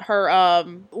with her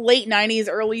late 90s,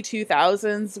 early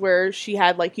 2000s, where she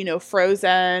had like, you know,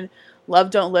 Frozen,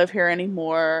 Love Don't Live Here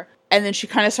Anymore. And then she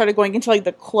kind of started going into like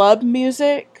the club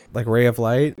music. Like Ray of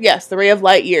Light? Yes, the Ray of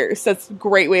Light years. That's a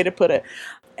great way to put it.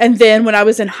 And then when I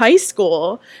was in high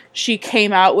school, she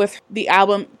came out with the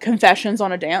album Confessions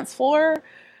on a Dance Floor,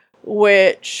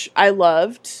 which I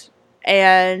loved.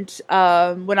 And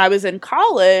when I was in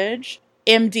college,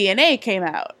 MDNA came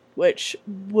out, which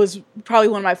was probably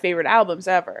one of my favorite albums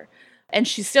ever. And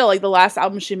she's still, like, the last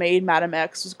album she made, Madam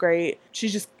X, was great.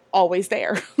 She's just always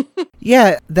there.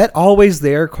 Yeah, that always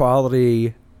there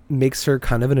quality makes her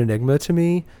kind of an enigma to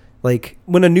me. Like,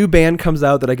 when a new band comes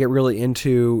out that I get really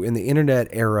into in the internet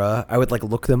era, I would, like,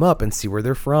 look them up and see where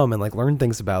they're from and, like, learn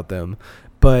things about them.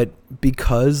 But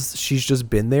because she's just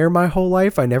been there my whole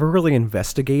life, I never really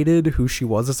investigated who she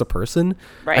was as a person.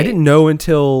 Right. I didn't know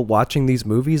until watching these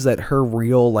movies that her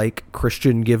real, like,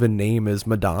 Christian given name is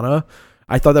Madonna.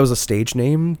 I thought that was a stage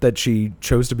name that she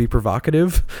chose to be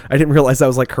provocative. I didn't realize that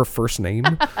was, like, her first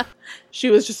name.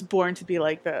 She was just born to be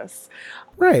like this.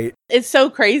 Right. It's so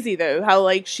crazy, though, how,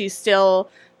 like, she's still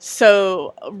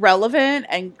so relevant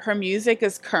and her music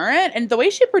is current. And the way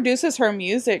she produces her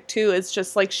music, too, is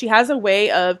just, like, she has a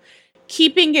way of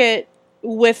keeping it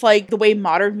with, like, the way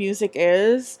modern music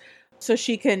is, so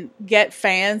she can get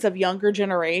fans of younger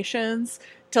generations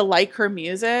to like her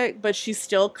music, but she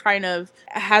still kind of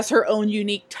has her own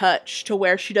unique touch to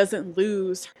where she doesn't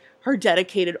lose her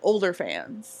dedicated older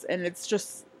fans. And it's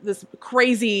just this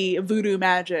crazy voodoo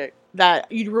magic that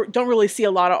you don't really see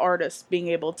a lot of artists being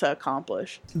able to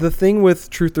accomplish. The thing with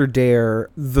Truth or Dare,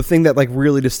 the thing that like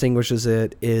really distinguishes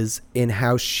it is in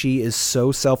how she is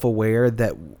so self-aware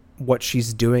that what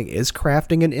she's doing is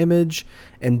crafting an image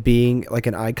and being like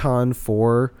an icon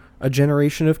for a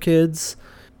generation of kids.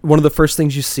 One of the first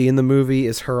things you see in the movie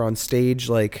is her on stage,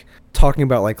 like talking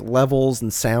about like levels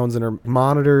and sounds in her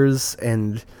monitors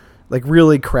and like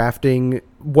really crafting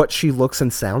what she looks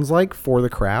and sounds like for the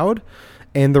crowd.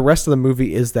 And the rest of the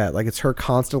movie is that, like, it's her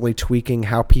constantly tweaking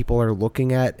how people are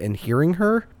looking at and hearing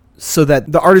her so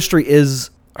that the artistry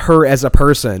is her as a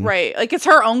person. Right. Like, it's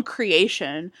her own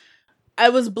creation. I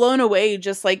was blown away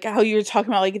just, like, how you were talking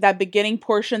about, like, that beginning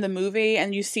portion of the movie,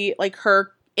 and you see, like,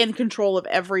 her in control of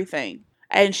everything.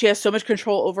 And she has so much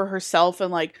control over herself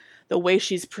and, like, the way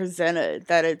she's presented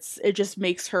that it just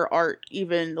makes her art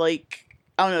even, like,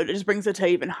 I don't know, it just brings it to an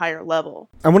even higher level.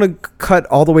 I want to cut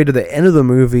all the way to the end of the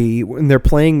movie when they're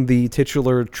playing the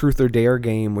titular Truth or Dare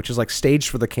game, which is like staged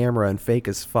for the camera and fake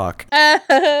as fuck.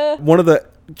 One of the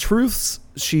truths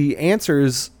she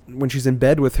answers when she's in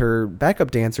bed with her backup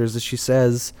dancers is she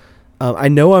says, I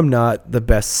know I'm not the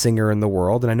best singer in the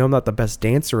world, and I know I'm not the best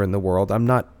dancer in the world. I'm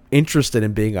not interested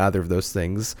in being either of those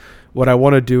things. What I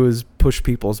want to do is push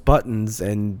people's buttons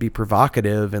and be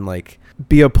provocative and like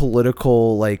be a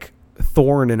political like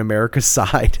thorn in America's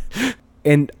side.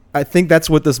 And I think that's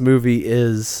what this movie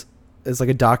is like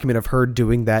a document of her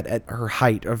doing that at her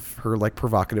height of her like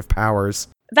provocative powers.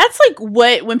 That's like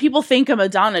when people think of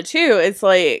Madonna too, it's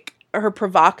like her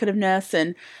provocativeness.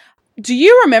 And do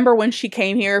you remember when she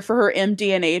came here for her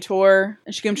MDNA tour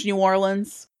and she came to New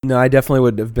Orleans? No, I definitely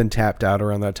would have been tapped out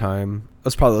around that time. I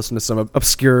was probably listening to some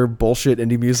obscure bullshit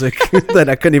indie music that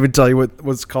I couldn't even tell you what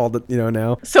was called,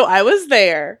 now. So I was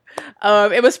there.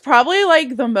 It was probably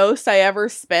like the most I ever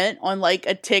spent on like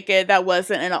a ticket that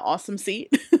wasn't in an awesome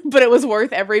seat, but it was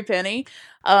worth every penny.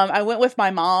 I went with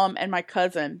my mom and my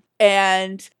cousin,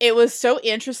 and it was so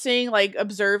interesting, like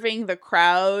observing the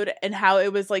crowd and how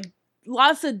it was like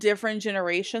lots of different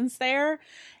generations there.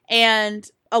 And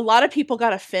a lot of people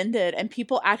got offended and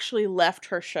people actually left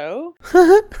her show.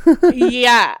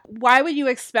 Yeah. Why would you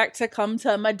expect to come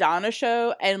to a Madonna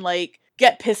show and like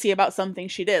get pissy about something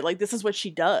she did? Like, this is what she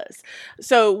does.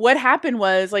 So what happened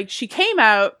was like she came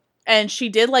out and she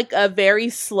did like a very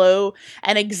slow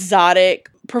and exotic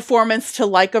performance to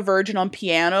Like a Virgin on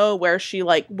piano, where she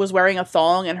like was wearing a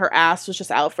thong and her ass was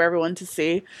just out for everyone to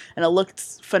see, and it looked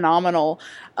phenomenal.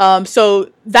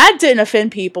 So that didn't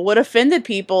offend people. What offended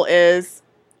people is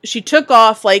she took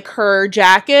off like her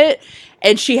jacket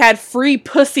and she had "Free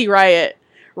Pussy Riot"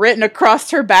 written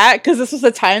across her back, because this was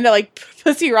the time that like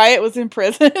Pussy Riot was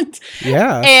imprisoned.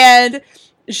 Yeah. And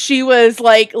she was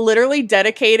like literally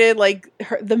dedicated like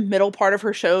the middle part of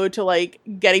her show to like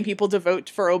getting people to vote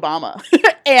for Obama.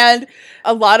 And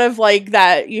a lot of like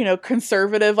that,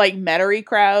 conservative like Metairie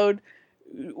crowd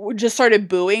just started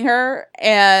booing her,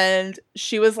 and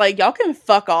she was like, y'all can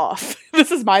fuck off.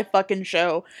 This is my fucking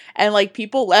show. And like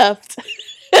people left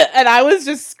and I was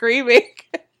just screaming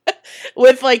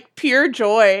with like pure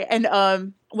joy.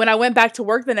 And when I went back to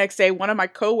work the next day, one of my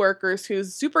coworkers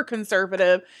who's super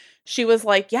conservative, she was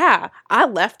like, yeah, I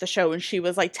left the show and she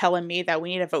was like telling me that we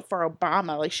need to vote for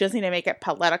Obama. Like, she doesn't need to make it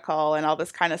political and all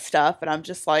this kind of stuff. And I'm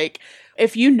just like,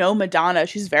 if you know Madonna,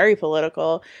 she's very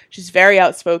political. She's very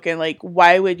outspoken. Like,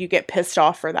 why would you get pissed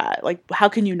off for that? Like, how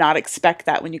can you not expect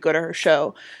that when you go to her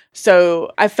show?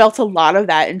 So I felt a lot of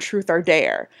that in Truth or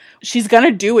Dare. She's going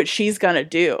to do what she's going to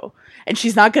do. And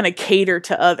she's not going to cater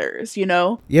to others,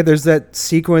 Yeah, there's that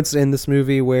sequence in this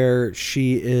movie where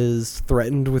she is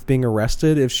threatened with being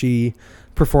arrested if she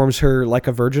performs her Like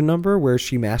a Virgin number, where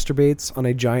she masturbates on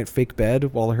a giant fake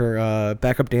bed while her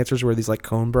backup dancers wear these like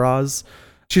cone bras.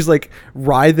 She's like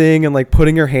writhing and like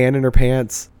putting her hand in her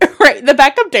pants. Right. The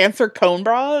backup dancer cone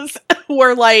bras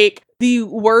were like the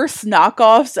worst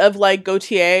knockoffs of like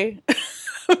Gautier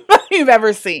you've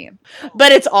ever seen.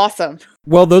 But it's awesome.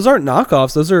 Well, those aren't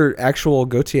knockoffs. Those are actual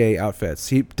Gautier outfits.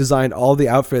 He designed all the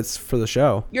outfits for the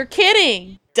show. You're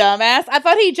kidding, dumbass. I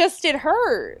thought he just did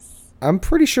hers. I'm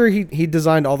pretty sure he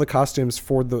designed all the costumes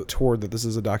for the tour that this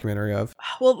is a documentary of.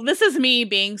 Well, this is me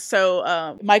being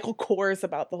so Michael Kors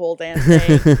about the whole damn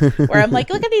thing, where I'm like,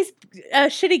 look at these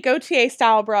shitty Gautier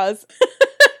style bras.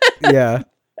 Yeah.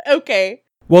 Okay.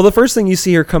 Well, the first thing you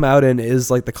see her come out in is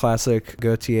like the classic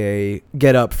Gautier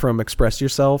get up from Express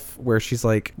Yourself, where she's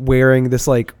like wearing this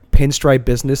like pinstripe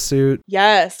business suit.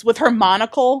 Yes, with her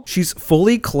monocle. She's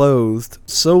fully clothed.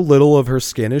 So little of her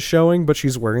skin is showing, but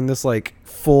she's wearing this like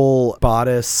full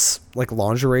bodice, like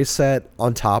lingerie set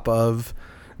on top of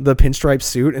the pinstripe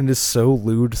suit, and is so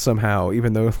lewd somehow,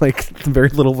 even though like very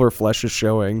little of her flesh is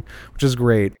showing, which is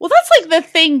great. Well, that's like the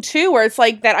thing too, where it's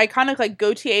like that iconic like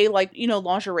Gautier like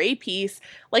lingerie piece.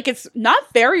 Like, it's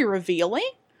not very revealing,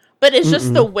 but it's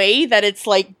just the way that it's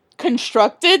like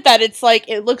constructed that it's like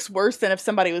it looks worse than if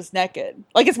somebody was naked.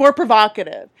 Like, it's more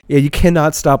provocative. Yeah, you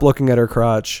cannot stop looking at her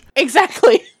crotch.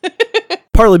 Exactly.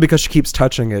 Partly because she keeps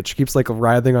touching it. She keeps like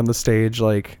writhing on the stage,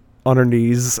 like on her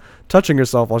knees, touching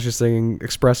herself while she's singing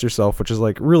Express Yourself, which is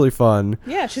like really fun.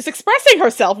 Yeah, she's expressing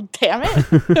herself, damn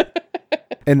it.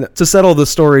 And to settle the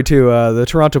story too, the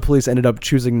Toronto police ended up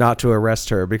choosing not to arrest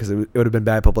her because it would have been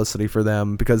bad publicity for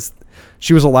them, because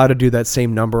she was allowed to do that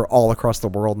same number all across the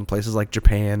world in places like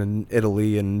Japan and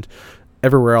Italy and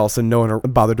everywhere else, and no one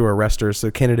bothered to arrest her.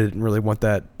 So Canada didn't really want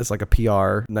that as like a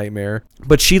PR nightmare.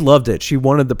 But she loved it. She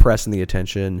wanted the press and the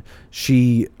attention.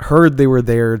 She heard they were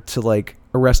there to like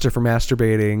arrest her for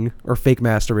masturbating or fake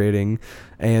masturbating,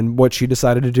 and what she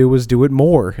decided to do was do it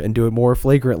more, and do it more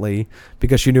flagrantly,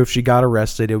 because she knew if she got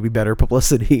arrested it would be better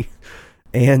publicity.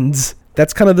 And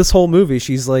that's kind of this whole movie.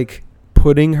 She's like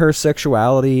putting her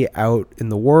sexuality out in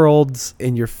the world,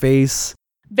 in your face,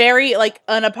 very like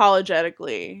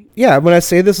unapologetically. Yeah, when I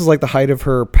say this is like the height of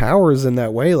her powers in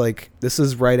that way, like this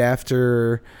is right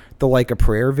after the Like a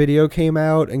Prayer video came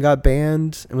out and got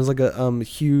banned. It was like a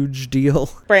huge deal.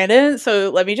 Brandon, so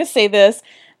let me just say this.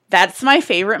 That's my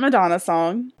favorite Madonna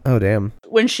song. Oh, damn.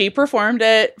 When she performed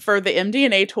it for the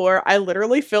MDNA tour, I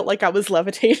literally felt like I was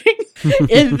levitating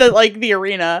in the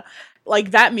arena.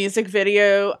 Like, that music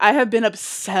video, I have been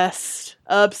obsessed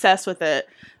with it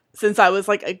since I was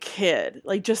like a kid.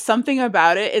 Like, just something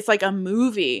about it. It's like a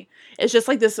movie. It's just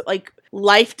like this like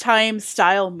Lifetime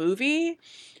style movie.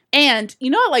 And, you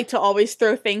know, I like to always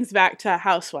throw things back to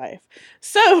Housewife.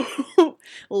 So,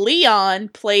 Leon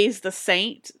plays the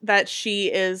saint that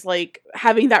she is, like,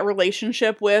 having that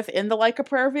relationship with in the Like a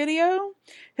Prayer video.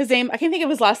 His name, I can't think of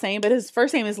his last name, but his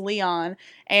first name is Leon.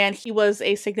 And he was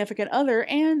a significant other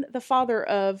and the father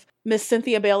of Miss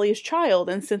Cynthia Bailey's child.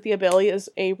 And Cynthia Bailey is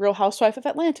a real housewife of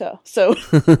Atlanta. So,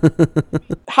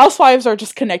 housewives are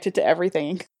just connected to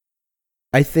everything.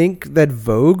 I think that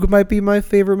Vogue might be my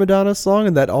favorite Madonna song,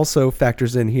 and that also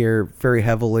factors in here very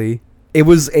heavily. It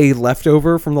was a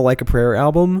leftover from the Like a Prayer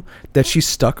album that she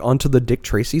stuck onto the Dick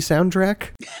Tracy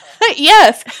soundtrack.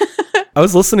 Yes. I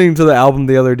was listening to the album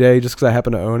the other day just because I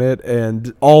happen to own it,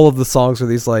 and all of the songs are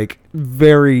these like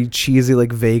very cheesy,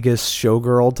 like Vegas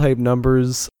showgirl type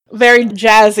numbers. Very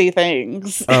jazzy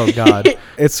things. Oh, God.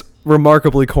 It's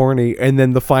remarkably corny, and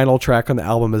then the final track on the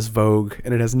album is Vogue,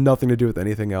 and it has nothing to do with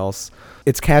anything else.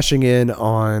 It's cashing in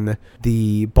on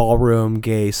the ballroom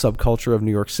gay subculture of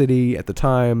New York City at the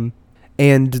time.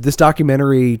 And this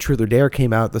documentary, Truth or Dare,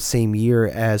 came out the same year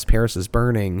as Paris is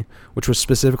Burning, which was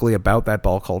specifically about that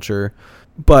ball culture.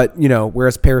 But, you know,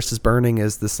 whereas Paris is Burning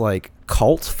is this, like,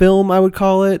 cult film, I would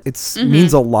call it. It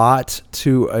means a lot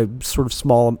to a sort of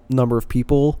small number of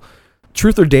people.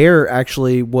 Truth or Dare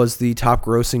actually was the top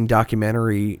grossing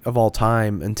documentary of all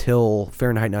time until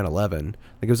Fahrenheit 9/11. Like,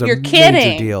 it was a major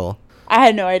deal. I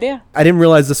had no idea. I didn't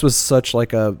realize this was such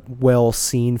like a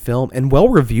well-seen film and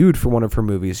well-reviewed for one of her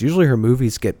movies. Usually her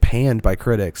movies get panned by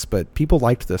critics, but people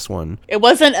liked this one. It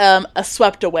wasn't a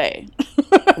Swept Away.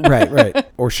 Right.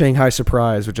 Or Shanghai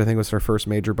Surprise, which I think was her first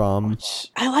major bomb.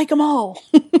 I like them all.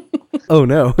 Oh,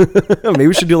 no. Maybe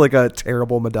we should do like a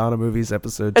terrible Madonna movies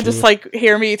episode, too. And just like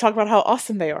hear me talk about how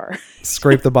awesome they are.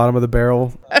 Scrape the bottom of the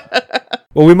barrel.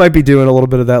 Well, we might be doing a little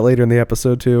bit of that later in the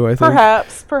episode, too, I think.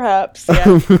 Perhaps,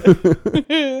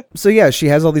 yeah. So, yeah, she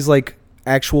has all these, like,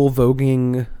 actual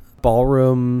voguing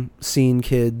ballroom scene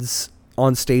kids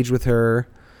on stage with her.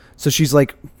 So she's,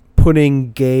 like,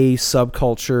 putting gay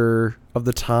subculture of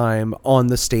the time on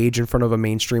the stage in front of a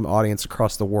mainstream audience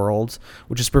across the world,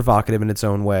 which is provocative in its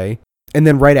own way. And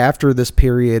then right after this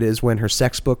period is when her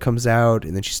sex book comes out,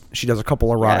 and then she does a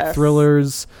couple erotic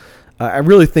thrillers. I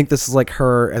really think this is like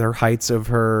her at her heights of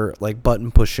her like button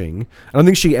pushing. I don't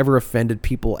think she ever offended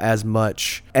people as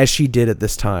much as she did at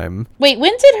this time. Wait,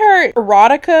 when did her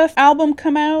Erotica album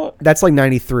come out? That's like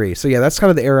 93. So yeah, that's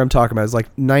kind of the era I'm talking about. It's like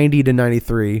 90 to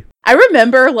 93. I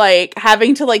remember like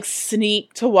having to like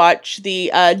sneak to watch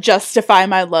the Justify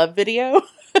My Love video.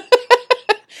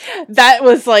 That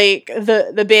was like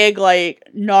the big like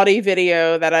naughty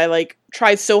video that I like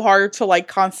tried so hard to like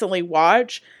constantly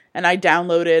watch. And I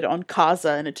downloaded on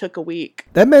Kazaa, and it took a week.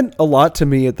 That meant a lot to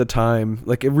me at the time.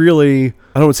 Like, it really,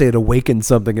 I don't want to say it awakened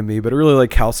something in me, but it really, like,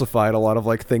 calcified a lot of,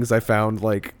 like, things I found,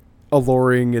 like,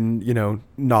 alluring and, you know,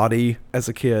 naughty as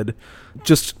a kid.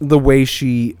 Just the way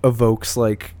she evokes,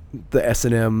 like, the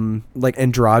S&M, like,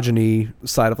 androgyny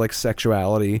side of, like,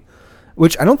 sexuality,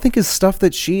 which I don't think is stuff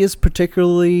that she is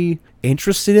particularly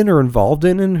interested in or involved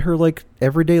in her, like,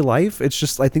 everyday life. It's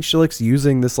just, I think she likes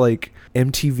using this, like,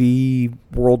 MTV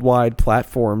worldwide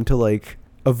platform to, like,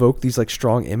 evoke these, like,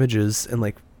 strong images and,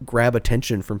 like, grab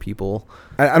attention from people.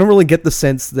 I don't really get the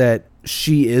sense that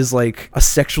she is, like, a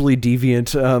sexually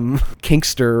deviant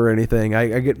kinkster or anything.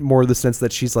 I get more the sense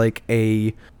that she's, like, a,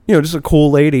 you know, just a cool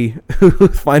lady who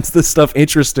finds this stuff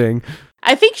interesting.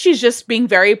 I think she's just being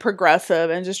very progressive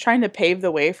and just trying to pave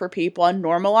the way for people and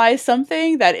normalize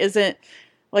something that isn't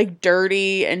like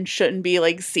dirty and shouldn't be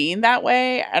like seen that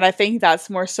way. And I think that's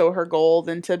more so her goal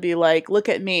than to be like, look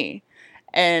at me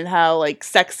and how like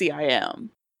sexy I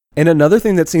am. And another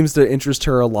thing that seems to interest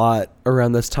her a lot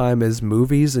around this time is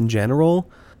movies in general.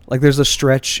 Like there's a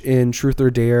stretch in Truth or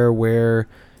Dare where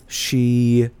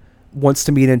she wants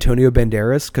to meet Antonio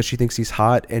Banderas because she thinks he's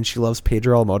hot and she loves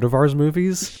Pedro Almodovar's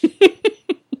movies.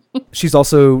 She's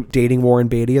also dating Warren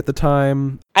Beatty at the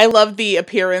time. I love the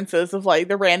appearances of like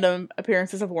the random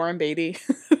appearances of Warren Beatty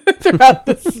throughout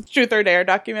this Truth or Dare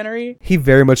documentary. He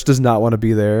very much does not want to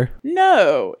be there.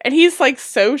 No. And he's like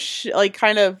so like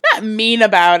kind of not mean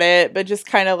about it, but just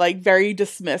kind of like very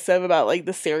dismissive about like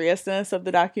the seriousness of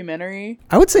the documentary.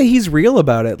 I would say he's real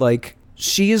about it. Like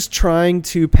she is trying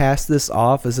to pass this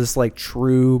off as this like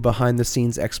true behind the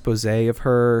scenes expose of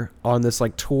her on this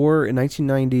like tour in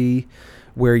 1990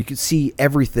 where you could see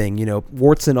everything, you know,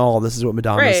 warts and all. This is what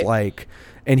Madonna's Right. like.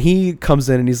 And he comes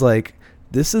in and he's like,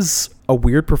 this is a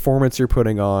weird performance you're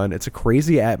putting on. It's a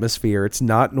crazy atmosphere. It's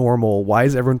not normal. Why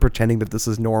is everyone pretending that this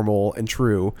is normal and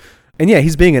true? And yeah,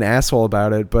 he's being an asshole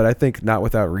about it, but I think not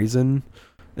without reason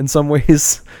in some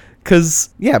ways. Because,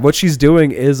 yeah, what she's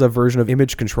doing is a version of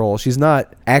image control. She's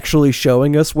not actually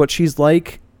showing us what she's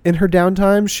like in her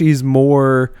downtime. She's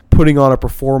more putting on a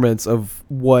performance of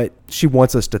what she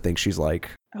wants us to think she's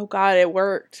like. Oh God, it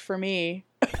worked for me.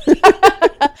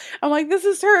 I'm like, this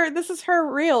is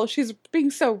her real. She's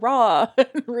being so raw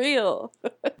and real.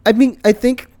 I mean, I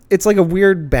think it's like a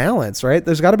weird balance, right?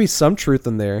 There's got to be some truth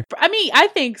in there. I mean, I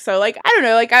think so. Like, I don't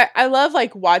know. Like, I love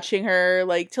like watching her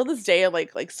like till this day,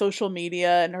 like social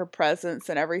media and her presence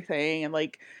and everything. And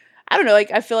like, I don't know.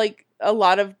 Like, I feel like a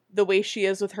lot of the way she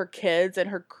is with her kids and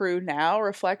her crew now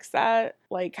reflects that.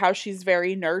 Like how she's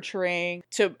very nurturing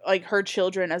to like her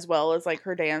children as well as like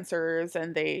her dancers,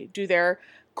 and they do their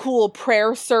cool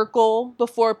prayer circle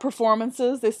before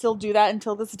performances. They still do that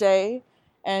until this day.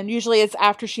 And usually it's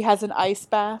after she has an ice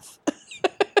bath.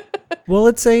 Well,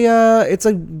 it's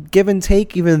a give and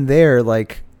take even there.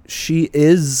 Like, she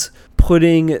is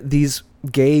putting these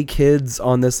gay kids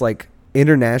on this like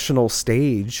international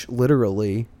stage,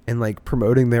 literally, and like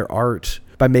promoting their art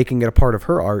by making it a part of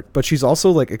her art. But she's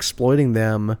also like exploiting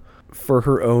them for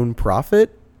her own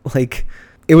profit. Like,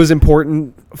 it was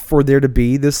important for there to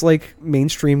be this like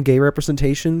mainstream gay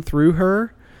representation through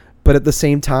her. But at the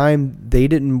same time, they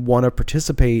didn't want to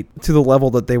participate to the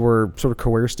level that they were sort of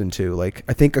coerced into. Like,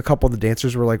 I think a couple of the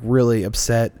dancers were like really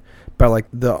upset by like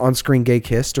the on-screen gay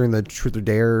kiss during the Truth or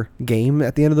Dare game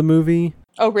at the end of the movie.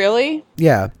 Oh, really?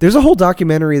 Yeah. There's a whole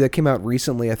documentary that came out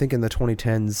recently, I think in the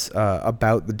 2010s,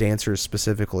 about the dancers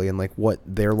specifically and like what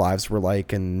their lives were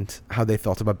like and how they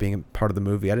felt about being a part of the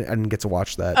movie. I didn't get to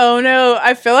watch that. Oh, no.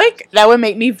 I feel like that would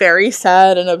make me very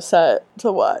sad and upset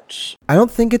to watch. I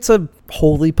don't think it's a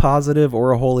wholly positive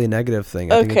or a wholly negative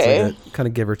thing. I think it's like a kind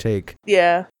of give or take.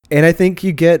 Yeah. And I think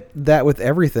you get that with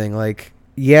everything. Like,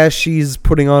 yeah, she's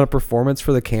putting on a performance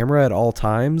for the camera at all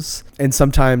times. And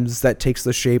sometimes that takes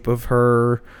the shape of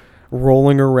her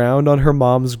rolling around on her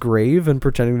mom's grave and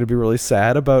pretending to be really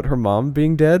sad about her mom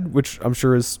being dead, which I'm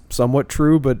sure is somewhat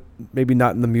true, but maybe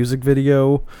not in the music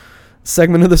video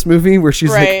segment of this movie where she's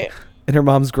like in her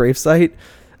mom's gravesite.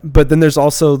 But then there's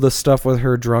also the stuff with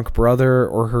her drunk brother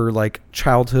or her like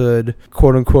childhood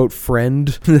quote unquote friend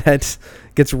that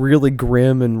gets really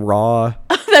grim and raw.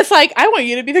 That's like, I want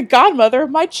you to be the godmother of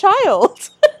my child.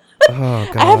 Oh,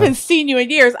 God. I haven't seen you in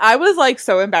years. I was like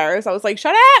so embarrassed. I was like,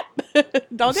 shut up.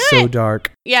 Don't do it. So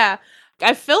dark. Yeah.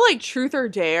 I feel like Truth or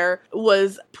Dare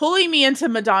was pulling me into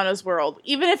Madonna's world,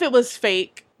 even if it was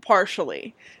fake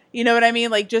partially. You know what I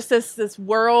mean? Like just this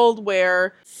world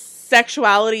where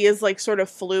sexuality is like sort of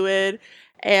fluid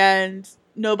and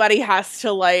nobody has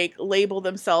to like label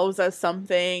themselves as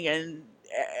something, and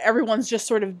everyone's just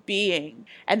sort of being,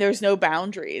 and there's no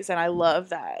boundaries, and I love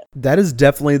that. That is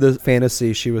definitely the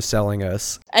fantasy she was selling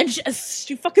us. And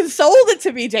she fucking sold it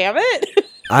to me, damn it.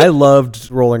 I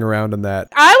loved rolling around in that.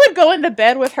 I would go into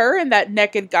bed with her and that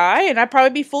naked guy, and I'd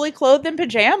probably be fully clothed in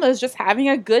pajamas just having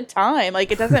a good time.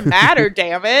 Like, it doesn't matter,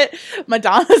 damn it.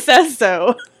 Madonna says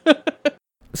so.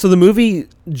 So the movie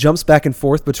jumps back and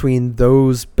forth between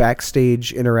those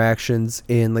backstage interactions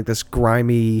in like this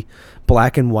grimy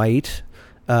black and white.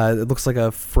 It looks like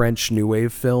a French new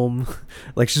wave film.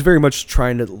 Like, she's very much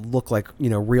trying to look like, you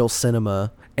know, real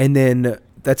cinema. And then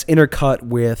that's intercut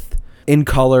with in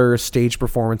color stage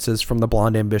performances from the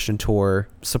Blonde Ambition tour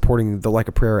supporting the Like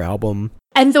a Prayer album.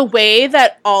 And the way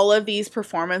that all of these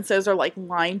performances are like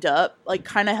lined up, like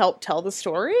kind of help tell the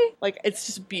story. Like, it's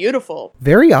just beautiful.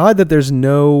 Very odd that there's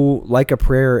no Like a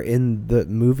Prayer in the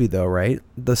movie though, right?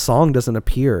 The song doesn't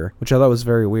appear, which I thought was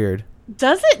very weird.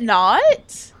 Does it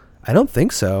not? I don't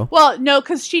think so. Well, no,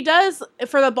 because she does,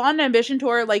 for the Blonde Ambition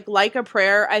tour, like a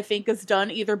Prayer, I think is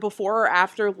done either before or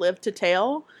after Live to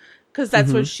Tell. Because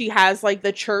that's when she has like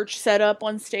the church set up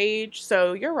on stage.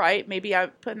 So you're right. Maybe I'm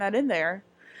putting that in there.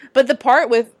 But the part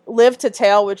with Live to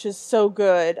Tell, which is so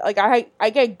good, like I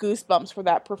get goosebumps for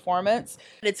that performance.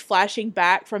 It's flashing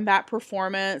back from that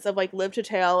performance of like Live to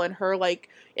Tell and her like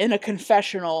in a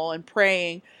confessional and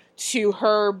praying to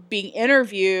her being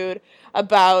interviewed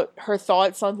about her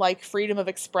thoughts on like freedom of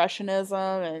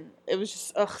expressionism, and it was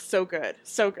just so good,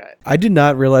 so good. I did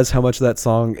not realize how much of that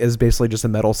song is basically just a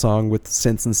metal song with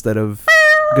synths instead of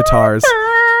guitars.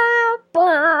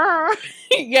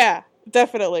 Yeah,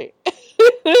 definitely.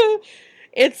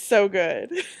 It's so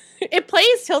good. It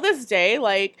plays till this day.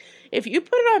 Like, if you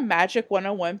put it on Magic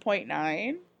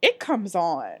 101.9, it comes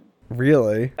on.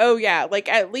 Really? Oh yeah, like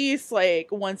at least like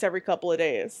once every couple of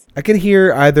days. I can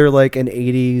hear either like an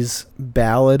 80s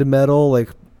ballad metal, like,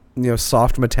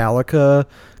 soft Metallica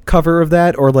cover of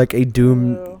that, or like a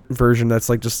Doom version that's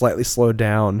like just slightly slowed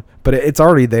down. But it's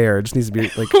already there. It just needs to be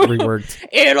like reworked.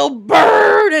 It'll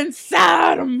burn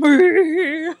inside of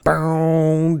me.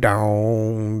 Down,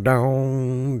 down,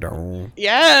 down, down.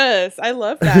 Yes, I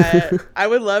love that. I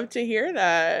would love to hear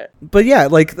that. But yeah,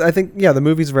 like I think the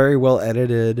movie's very well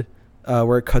edited.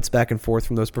 Where it cuts back and forth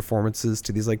from those performances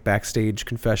to these like backstage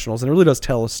confessionals, and it really does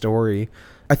tell a story.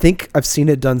 I think I've seen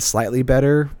it done slightly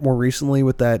better more recently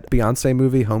with that Beyonce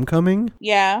movie, Homecoming.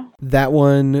 Yeah. That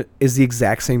one is the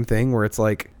exact same thing, where it's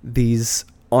like these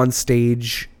on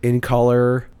stage, in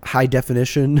color, high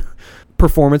definition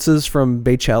performances from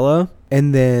Beychella.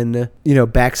 And then,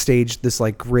 backstage, this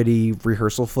like gritty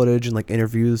rehearsal footage and like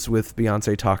interviews with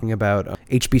Beyonce talking about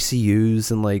HBCUs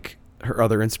and like her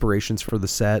other inspirations for the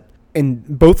set. And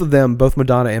both of them, both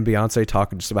Madonna and Beyonce,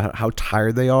 talk just about how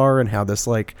tired they are and how this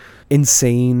like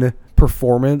insane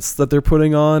performance that they're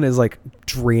putting on is like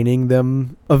draining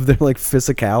them of their like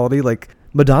physicality. Like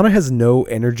Madonna has no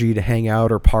energy to hang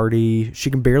out or party.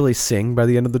 She can barely sing by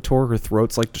the end of the tour. Her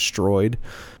throat's like destroyed.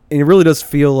 And it really does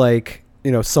feel like,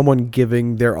 someone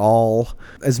giving their all,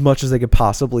 as much as they could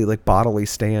possibly like bodily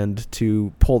stand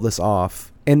to pull this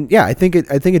off. And yeah, I think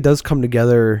it does come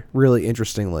together really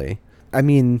interestingly. I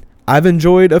mean, I've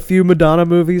enjoyed a few Madonna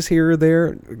movies here or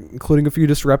there, including a few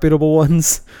disreputable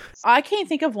ones. I can't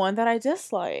think of one that I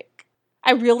dislike.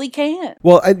 I really can't.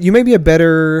 Well, you may be a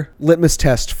better litmus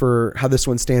test for how this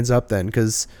one stands up then,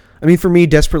 because, I mean, for me,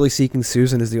 Desperately Seeking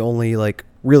Susan is the only, like,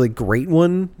 really great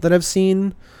one that I've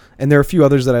seen. And there are a few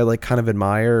others that I, like, kind of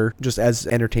admire just as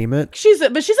entertainment. She's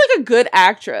like a good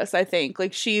actress, I think.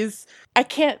 Like, I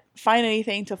can't find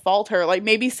anything to fault her. Like,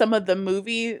 maybe some of the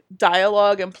movie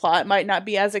dialogue and plot might not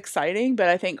be as exciting, but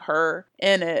I think her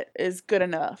in it is good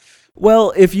enough.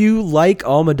 Well, if you like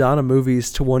all Madonna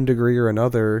movies to one degree or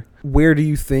another, where do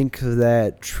you think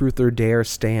that Truth or Dare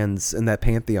stands in that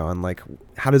pantheon? Like,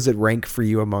 how does it rank for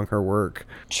you among her work?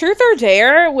 Truth or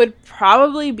Dare would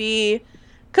probably be...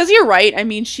 Because you're right. I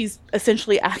mean, she's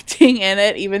essentially acting in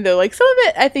it, even though, like, some of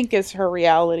it, I think, is her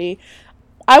reality.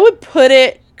 I would put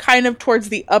it kind of towards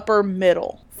the upper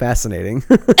middle. Fascinating.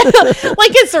 Like,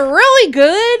 it's really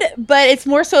good, but it's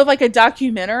more so of, like, a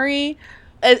documentary.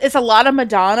 It's a lot of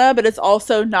Madonna, but it's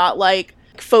also not, like,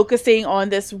 focusing on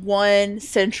this one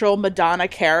central Madonna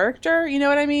character. You know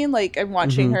what I mean? Like, I'm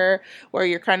watching her where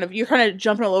you're kind of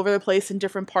jumping all over the place in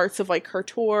different parts of, like, her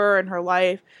tour and her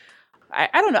life.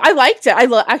 I don't know. I liked it. I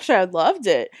loved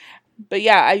it. But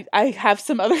yeah, I have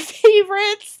some other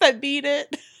favorites that beat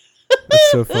it.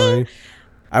 That's so funny.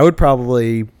 I would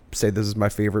probably say this is my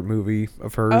favorite movie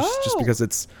of hers, just because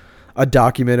it's a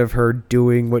document of her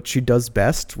doing what she does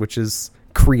best, which is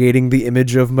creating the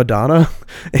image of Madonna.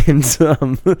 And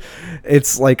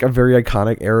it's like a very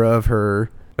iconic era of her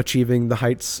achieving the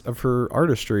heights of her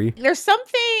artistry. There's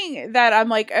something that I'm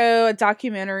like, oh, a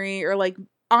documentary, or like,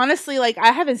 honestly, like,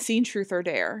 I haven't seen Truth or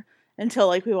Dare until,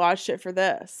 like, we watched it for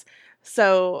this.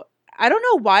 So I don't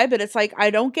know why, but it's like I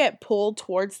don't get pulled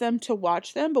towards them to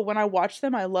watch them, but when I watch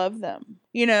them, I love them,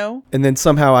 And then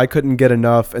somehow I couldn't get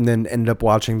enough, and then ended up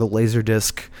watching the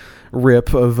Laserdisc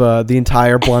rip of the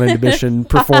entire Blonde Ambition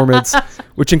performance,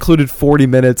 which included 40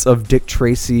 minutes of Dick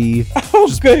Tracy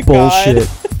just bullshit,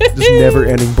 just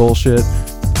never-ending bullshit.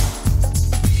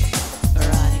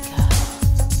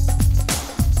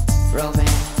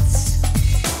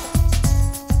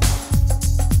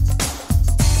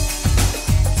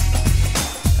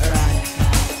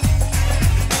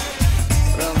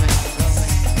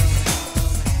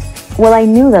 Well, I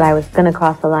knew that I was going to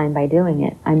cross the line by doing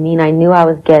it. I mean, I knew I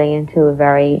was getting into a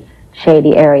very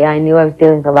shady area. I knew I was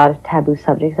dealing with a lot of taboo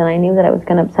subjects, and I knew that it was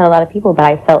going to upset a lot of people, but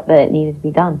I felt that it needed to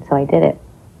be done, so I did it.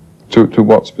 To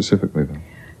what specifically, then?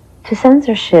 To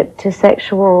censorship, to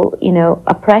sexual,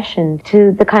 oppression,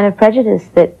 to the kind of prejudice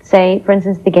that, say, for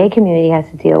instance, the gay community has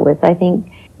to deal with. I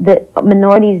think that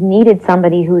minorities needed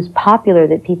somebody who's popular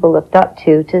that people looked up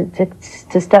to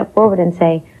step forward and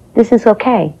say, this is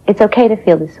okay. It's okay to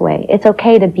feel this way. It's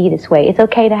okay to be this way. It's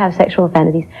okay to have sexual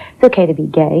affinities. It's okay to be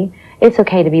gay. It's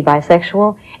okay to be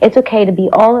bisexual. It's okay to be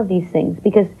all of these things,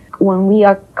 because when we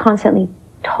are constantly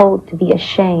told to be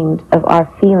ashamed of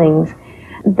our feelings,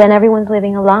 then everyone's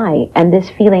living a lie, and this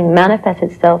feeling manifests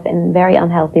itself in very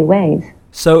unhealthy ways.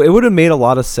 So it would have made a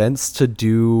lot of sense to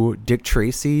do Dick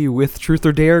Tracy with Truth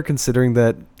or Dare, considering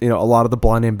that, a lot of the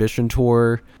Blonde Ambition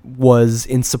tour was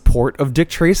in support of Dick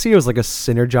Tracy. It was like a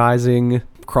synergizing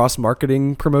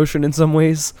cross-marketing promotion in some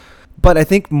ways. But I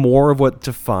think more of what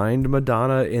defined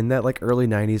Madonna in that like early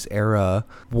 90s era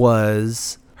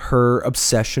was her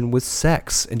obsession with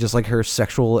sex and just like her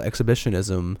sexual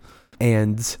exhibitionism.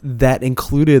 And that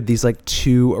included these like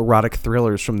 2 erotic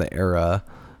thrillers from the era,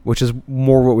 which is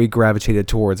more what we gravitated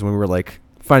towards when we were like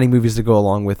finding movies to go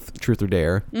along with Truth or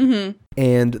Dare. Mm-hmm.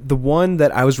 And the one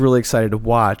that I was really excited to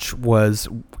watch was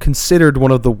considered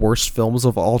one of the worst films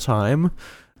of all time.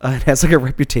 It has like a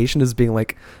reputation as being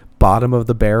like bottom of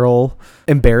the barrel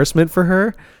embarrassment for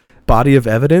her. Body of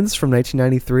Evidence from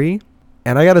 1993.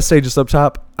 And I gotta say, just up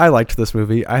top, I liked this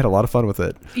movie. I had a lot of fun with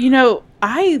it. You know,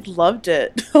 I loved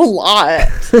it a lot.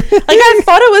 Like, I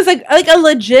thought it was like a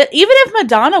legit, even if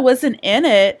Madonna wasn't in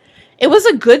it, it was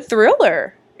a good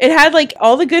thriller. It had like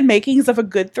all the good makings of a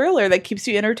good thriller that keeps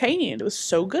you entertained. It was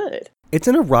so good. It's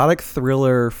an erotic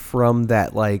thriller from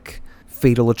that like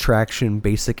Fatal Attraction,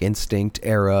 Basic Instinct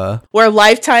era, where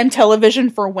Lifetime television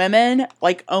for women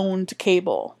like owned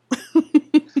cable.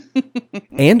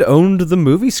 And owned the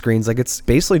movie screens. Like, it's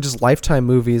basically just Lifetime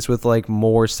movies with like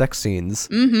more sex scenes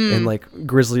and like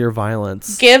grislier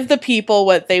violence. Give the people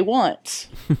what they want.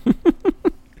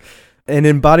 And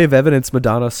in Body of Evidence,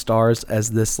 Madonna stars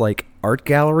as this like art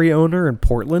gallery owner in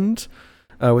Portland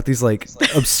with these like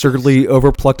absurdly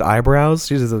overplucked eyebrows.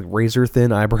 She has like razor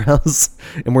thin eyebrows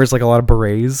and wears like a lot of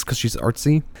berets because she's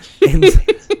artsy. And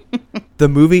the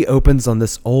movie opens on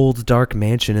this old dark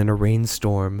mansion in a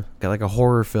rainstorm, got like a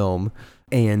horror film,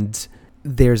 and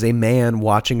there's a man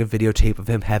watching a videotape of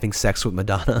him having sex with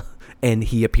Madonna, and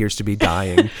he appears to be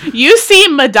dying. You see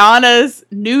Madonna's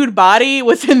nude body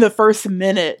within the first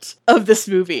minute of this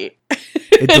movie.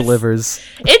 It delivers.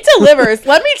 It delivers.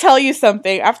 Let me tell you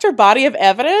something. After Body of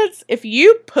Evidence, if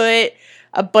you put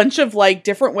a bunch of like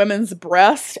different women's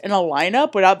breasts in a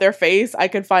lineup without their face, I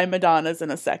could find Madonna's in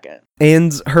a second.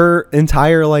 And her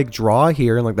entire like draw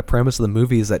here and like the premise of the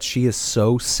movie is that she is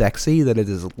so sexy that it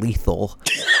is lethal.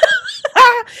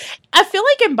 I feel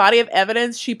like in Body of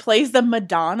Evidence, she plays the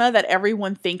Madonna that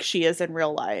everyone thinks she is in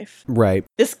real life. Right.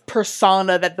 This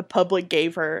persona that the public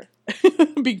gave her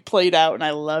being played out, and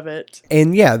I love it.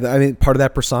 And yeah, I mean, part of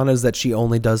that persona is that she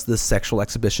only does this sexual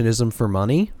exhibitionism for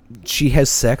money. She has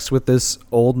sex with this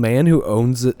old man who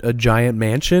owns a giant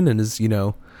mansion and is, you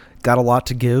know, got a lot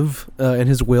to give in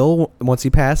his will once he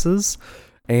passes.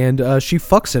 And she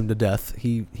fucks him to death.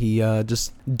 He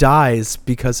just dies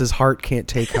because his heart can't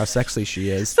take how sexy she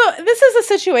is. So this is a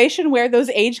situation where those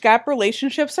age gap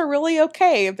relationships are really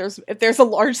okay. If there's a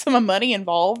large sum of money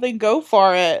involved, then go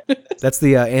for it. That's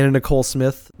the Anna Nicole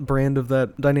Smith brand of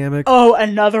that dynamic. Oh,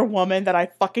 another woman that I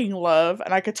fucking love,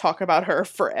 and I could talk about her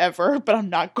forever, but I'm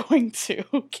not going to.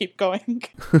 Keep going.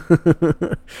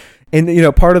 And, you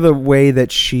know, part of the way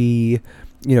that she,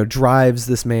 you know, drives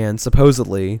this man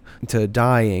supposedly to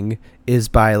dying is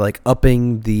by like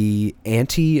upping the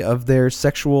ante of their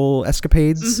sexual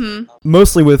escapades,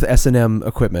 mostly with S&M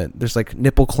equipment. There's like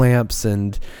nipple clamps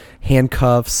and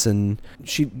handcuffs, and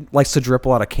she likes to drip a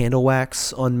lot of candle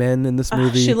wax on men in this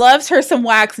movie. She loves her some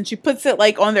wax, and she puts it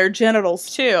like on their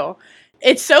genitals too.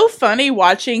 It's so funny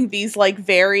watching these like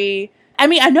very, I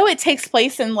mean, I know it takes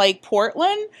place in like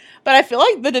Portland, but I feel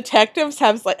like the detectives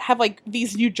have like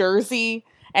these New Jersey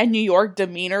and New York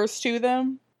demeanors to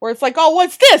them, where it's like, oh,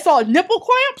 what's this? Oh, nipple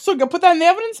clamps? So you can put that in the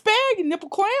evidence bag and nipple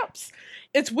clamps?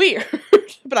 It's weird,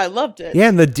 but I loved it. Yeah,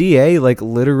 and the DA like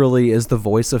literally is the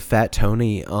voice of Fat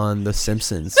Tony on The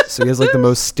Simpsons. So he has like the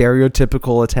most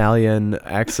stereotypical Italian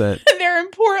accent. And they're in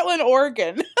Portland,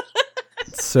 Oregon.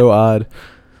 It's so odd.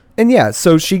 And yeah,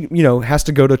 so she, you know, has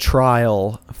to go to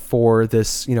trial for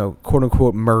this, you know, quote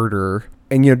unquote murder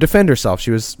and, you know, defend herself.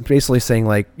 She was basically saying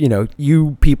like, you know,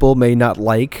 you people may not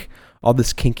like all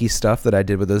this kinky stuff that I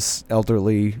did with this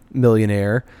elderly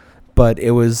millionaire, but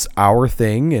it was our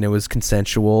thing and it was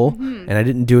consensual and I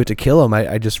didn't do it to kill him.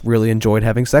 I just really enjoyed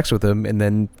having sex with him, and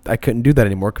then I couldn't do that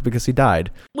anymore because he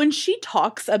died. When she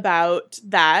talks about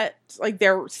that, like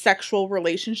their sexual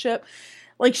relationship,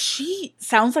 like she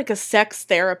sounds like a sex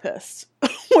therapist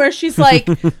where she's like,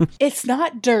 it's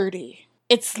not dirty.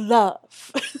 It's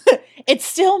love. It's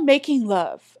still making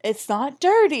love. It's not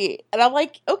dirty. And I'm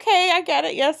like, okay, I get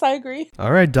it. Yes, I agree.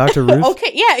 All right, Dr. Ruth.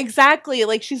 Okay, yeah, exactly.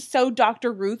 Like she's so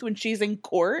Dr. Ruth when she's in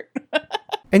court.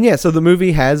 And yeah, so the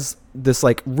movie has this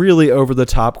like really over the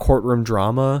top courtroom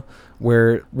drama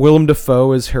where Willem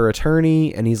Dafoe is her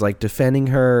attorney and he's like defending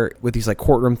her with these like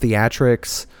courtroom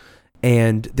theatrics.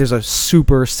 And there's a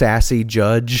super sassy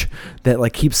judge that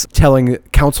like keeps telling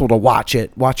counsel to watch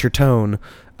your tone.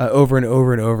 over and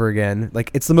over and over again. Like,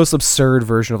 it's the most absurd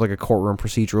version of like a courtroom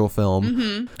procedural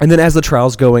film. And then as the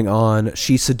trial's going on,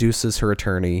 she seduces her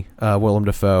attorney, Willem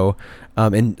Dafoe,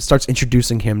 and starts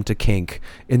introducing him to kink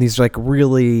in these like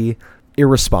really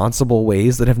irresponsible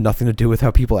ways that have nothing to do with how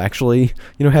people actually,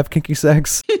 have kinky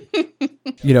sex.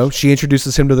 She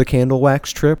introduces him to the candle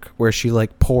wax trick, where she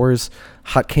like pours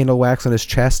hot candle wax on his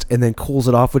chest and then cools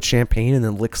it off with champagne and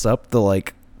then licks up the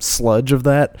like sludge of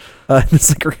that. It's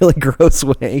like a really gross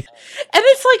way. And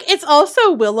it's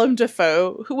also Willem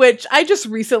Dafoe, which I just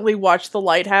recently watched The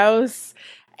Lighthouse,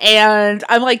 and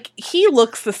I'm like, he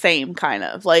looks the same kind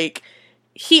of. Like,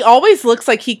 he always looks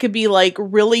like he could be like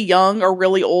really young or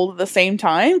really old at the same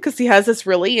time because he has this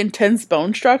really intense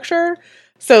bone structure.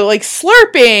 So like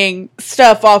slurping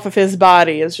stuff off of his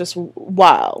body is just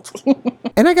wild.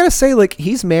 And I gotta say, like,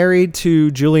 he's married to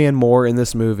Julianne Moore in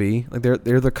this movie. Like,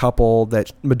 they're the couple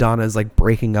that Madonna is like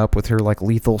breaking up with her like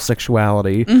lethal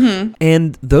sexuality.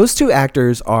 And those two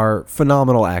actors are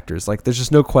phenomenal actors. Like, there's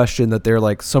just no question that they're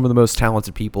like some of the most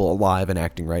talented people alive and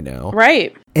acting right now.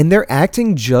 Right. And they're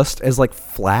acting just as like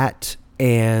flat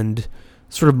and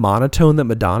sort of monotone that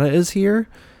Madonna is here.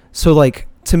 So like,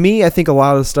 to me, I think a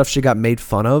lot of the stuff she got made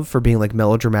fun of for being like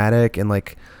melodramatic and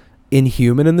like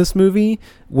inhuman in this movie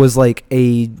was like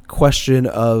a question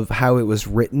of how it was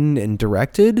written and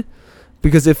directed.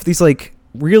 Because if these like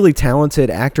really talented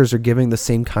actors are giving the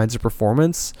same kinds of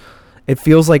performance, it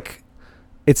feels like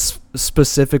it's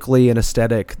specifically an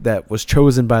aesthetic that was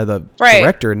chosen by the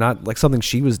director, not like something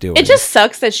she was doing. It just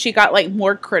sucks that she got like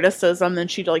more criticism than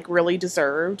she like really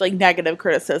deserved, like negative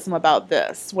criticism about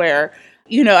this, where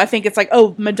I think it's like,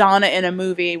 oh, Madonna in a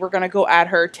movie, we're going to go at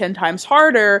her 10 times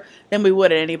harder than we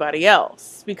would at anybody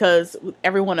else. Because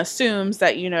everyone assumes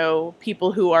that,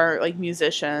 people who are like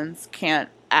musicians can't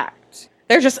act.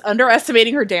 They're just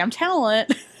underestimating her damn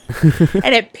talent.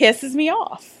 And it pisses me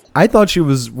off. I thought she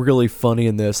was really funny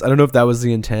in this. I don't know if that was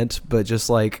the intent, but just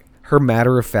like her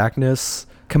matter-of-factness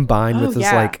combined with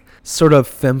this like sort of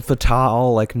femme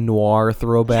fatale, like noir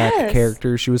throwback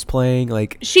character she was playing.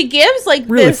 Like, she gives like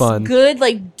really this fun, good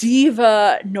like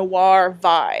diva noir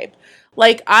vibe.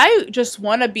 Like, I just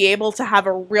want to be able to have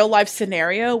a real life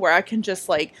scenario where I can just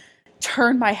like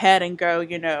turn my head and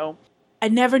go, I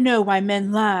never know why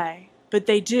men lie, but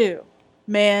they do.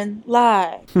 Men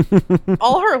lie.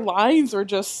 All her lines are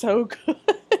just so good.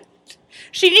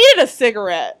 She needed a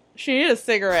cigarette.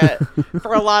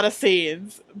 For a lot of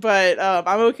scenes, but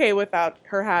I'm okay without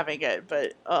her having it.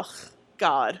 But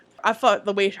God, I thought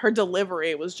the way her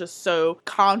delivery was just so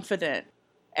confident.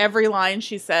 Every line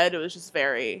she said, it was just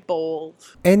very bold.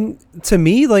 And to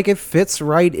me, like, it fits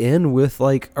right in with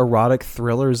like erotic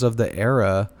thrillers of the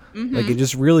era. Like, it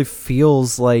just really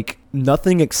feels like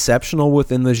nothing exceptional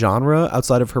within the genre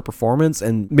outside of her performance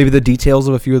and maybe the details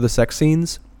of a few of the sex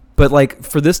scenes. But like,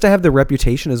 for this to have the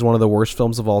reputation as one of the worst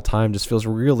films of all time just feels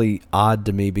really odd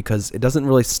to me because it doesn't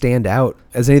really stand out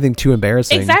as anything too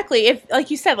embarrassing. Exactly. If, like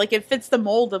you said, like it fits the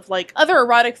mold of like other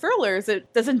erotic thrillers.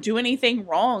 It doesn't do anything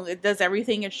wrong. It does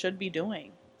everything it should be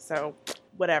doing. So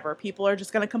whatever. People are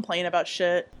just going to complain about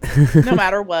shit no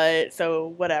matter what. So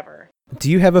whatever. Do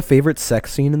you have a favorite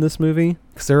sex scene in this movie?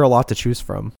 Because there are a lot to choose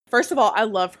from. First of all, I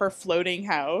love her floating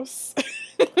house.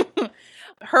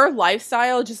 Her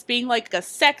lifestyle, just being like a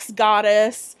sex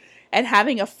goddess and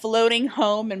having a floating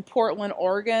home in Portland,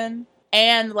 Oregon,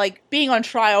 and like being on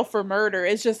trial for murder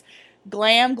is just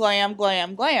glam, glam,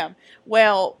 glam, glam.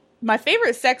 Well, my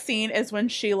favorite sex scene is when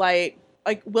she like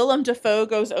Willem Dafoe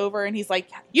goes over and he's like,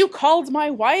 "You called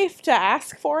my wife to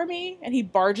ask for me?" And he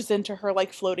barges into her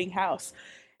like floating house.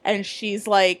 And she's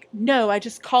like, "No, I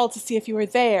just called to see if you were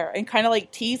there," and kind of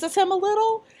like teases him a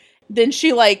little. Then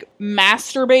she like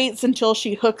masturbates until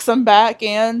she hooks him back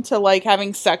into like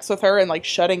having sex with her and like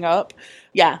shutting up.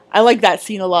 Yeah, I like that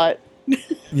scene a lot. You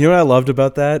know what I loved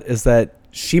about that is that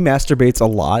she masturbates a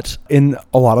lot in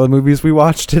a lot of the movies we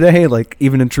watch today. Like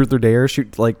even in Truth or Dare, she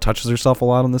like touches herself a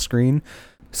lot on the screen.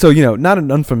 So, not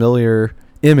an unfamiliar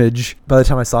image by the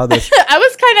time I saw this. I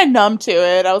was kind of numb to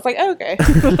it. I was like, oh, okay.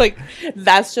 Like,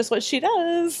 that's just what she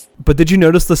does. But did you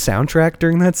notice the soundtrack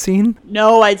during that scene?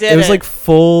 No, I didn't. It was like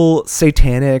full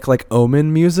satanic, like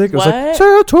Omen music. It was like,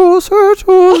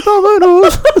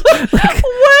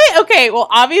 What? Okay, well,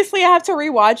 obviously I have to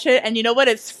rewatch it. And you know what?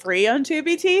 It's free on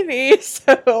Tubi TV.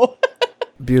 So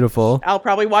beautiful. I'll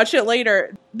probably watch it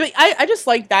later. But I just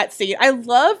like that scene. I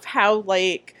love how,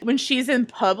 like, when she's in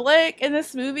public in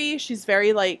this movie, she's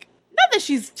very, like, not that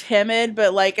she's timid,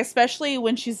 but, like, especially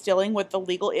when she's dealing with the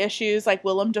legal issues, like,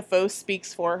 Willem Dafoe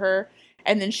speaks for her,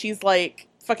 and then she's, like,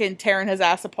 fucking tearing his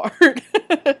ass apart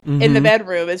in the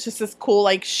bedroom. It's just this cool,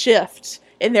 like, shift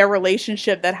in their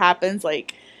relationship that happens,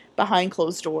 like, behind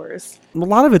closed doors. A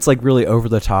lot of it's like really over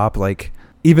the top. Like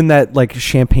even that like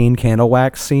champagne candle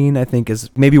wax scene, I think is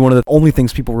maybe one of the only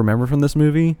things people remember from this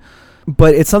movie.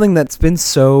 But it's something that's been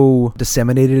so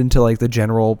disseminated into like the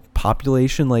general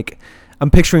population. Like I'm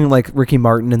picturing like Ricky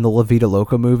Martin in the La Vida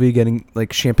Loca movie getting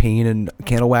like champagne and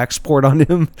candle wax poured on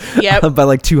him by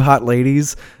like two hot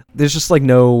ladies. There's just like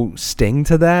no sting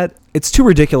to that. It's too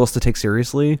ridiculous to take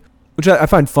seriously, which I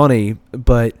find funny,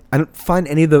 but I don't find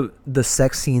any of the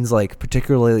sex scenes like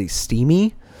particularly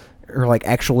steamy or like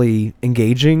actually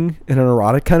engaging in an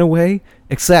erotic kind of way,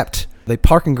 except the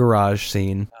parking garage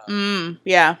scene.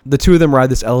 Yeah. The two of them ride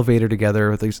this elevator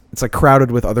together. It's like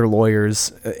crowded with other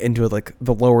lawyers into like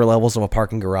the lower levels of a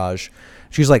parking garage.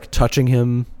 She's like touching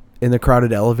him in the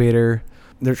crowded elevator.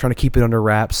 They're trying to keep it under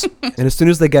wraps. And as soon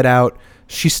as they get out,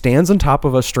 she stands on top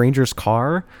of a stranger's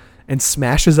car and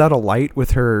smashes out a light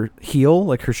with her heel,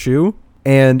 like her shoe.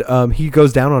 And he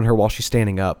goes down on her while she's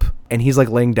standing up. And he's like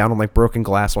laying down on like broken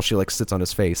glass while she like sits on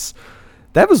his face.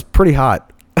 That was pretty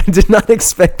hot. I did not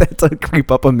expect that to creep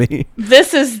up on me.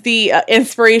 This is the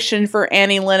inspiration for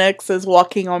Annie Lennox's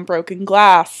Walking on Broken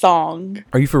Glass song.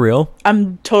 Are you for real?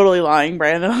 I'm totally lying,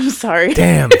 Brandon. I'm sorry.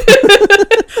 Damn. But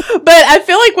I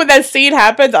feel like when that scene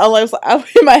happened,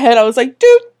 in my head, I was like,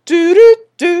 do, do, do,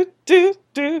 do, do,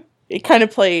 do. It kind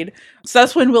of played. So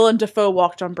that's when Willem Dafoe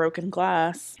walked on broken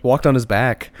glass. Walked on his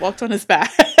back. Walked on his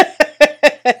back.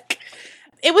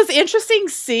 It was interesting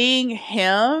seeing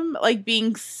him like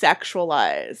being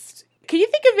sexualized. Can you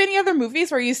think of any other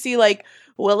movies where you see like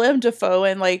Willem Dafoe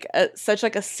in like such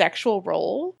like a sexual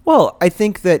role? Well, I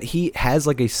think that he has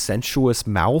like a sensuous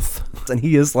mouth, and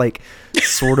he is like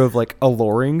sort of like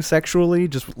alluring sexually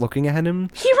just looking at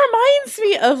him. He reminds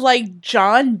me of like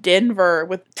John Denver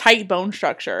with tight bone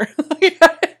structure.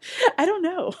 I don't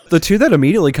know. The two that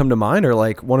immediately come to mind are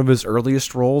like one of his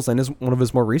earliest roles and one of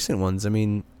his more recent ones. I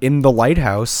mean, in The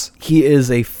Lighthouse, he is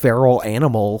a feral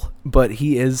animal, but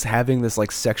he is having this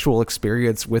like sexual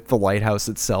experience with the lighthouse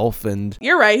itself. And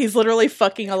you're right, he's literally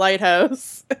fucking a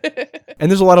lighthouse.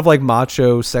 And there's a lot of like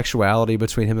macho sexuality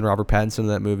between him and Robert Pattinson in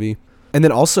that movie. And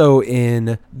then also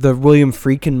in the William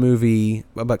Friedkin movie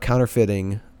about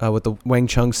counterfeiting with the Wang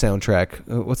Chung soundtrack.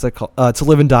 What's that called? To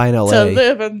Live and Die in L.A. To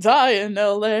Live and Die in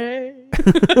L.A.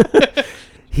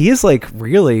 He is like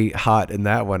really hot in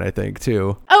that one, I think,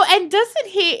 too. Oh, and doesn't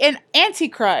he in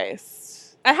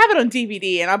Antichrist? I have it on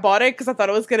DVD and I bought it because I thought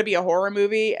it was going to be a horror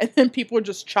movie. And then people were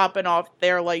just chopping off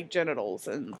their like genitals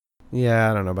and...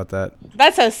 Yeah, I don't know about that.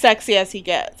 That's as sexy as he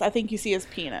gets. I think you see his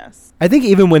penis. I think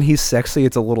even when he's sexy,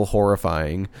 it's a little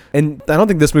horrifying. And I don't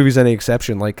think this movie's any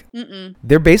exception. Like,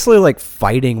 they're basically like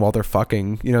fighting while they're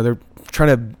fucking. You know, they're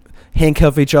trying to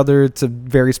handcuff each other to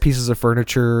various pieces of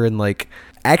furniture and like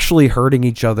actually hurting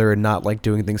each other and not like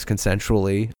doing things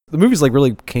consensually. The movie's like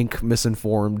really kink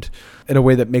misinformed in a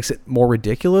way that makes it more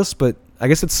ridiculous, but I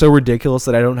guess it's so ridiculous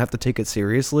that I don't have to take it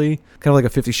seriously. Kind of like a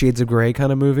 50 Shades of Grey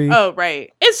kind of movie. Oh,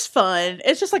 right. It's fun.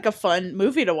 It's just like a fun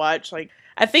movie to watch. Like,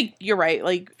 I think you're right.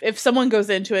 Like, if someone goes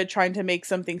into it trying to make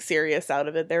something serious out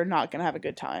of it, they're not going to have a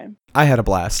good time. I had a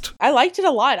blast. I liked it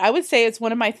a lot. I would say it's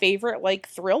one of my favorite, like,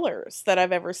 thrillers that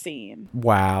I've ever seen.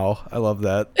 Wow. I love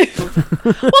that. Well,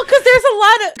 because there's a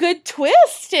lot of good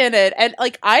twist in it. And,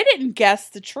 like, I didn't guess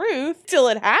the truth till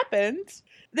it happened.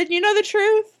 Did you know the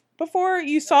truth before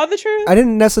you saw the truth? I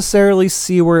didn't necessarily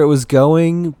see where it was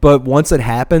going, but once it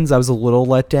happens, I was a little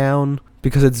let down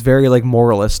because it's very like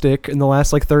moralistic in the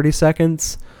last like 30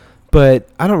 seconds. But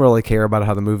I don't really care about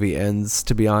how the movie ends,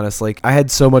 to be honest. Like, I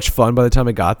had so much fun by the time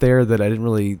I got there that I didn't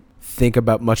really think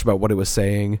about much about what it was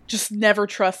saying. Just never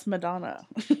trust Madonna.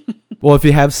 Well, if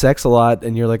you have sex a lot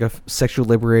and you're like a sexually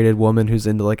liberated woman who's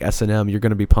into like S&M, you're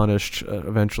going to be punished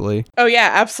eventually. Oh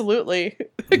yeah, absolutely.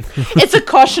 It's a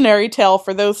cautionary tale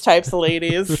for those types of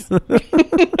ladies.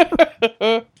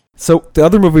 So the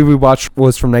other movie we watched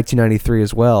was from 1993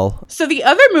 as well. So the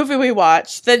other movie we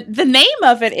watched, the name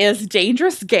of it is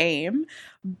Dangerous Game,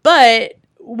 but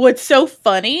what's so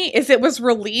funny is it was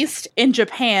released in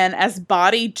Japan as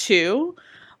Body 2.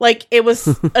 Like, it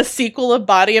was a sequel of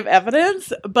Body of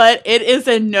Evidence, but it is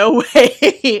in no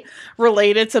way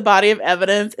related to Body of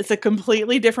Evidence. It's a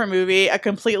completely different movie, a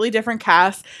completely different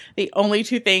cast. The only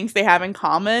two things they have in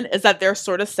common is that they're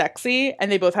sort of sexy,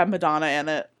 and they both have Madonna in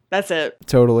it. That's it.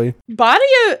 Totally.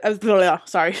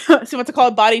 Sorry. So what's it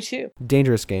called? Body 2.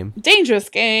 Dangerous Game. Dangerous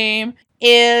Game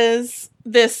is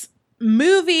this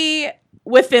movie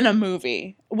within a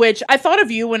movie, which I thought of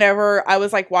you whenever I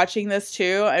was like watching this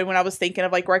too, and when I was thinking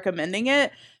of like recommending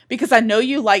it, because I know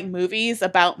you like movies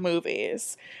about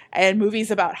movies and movies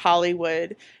about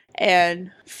Hollywood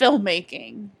and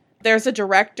filmmaking. There's a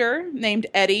director named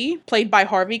Eddie, played by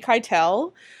Harvey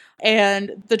Keitel,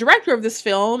 And the director of this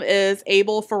film is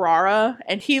Abel Ferrara,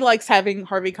 and he likes having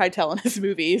Harvey Keitel in his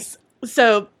movies.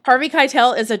 So Harvey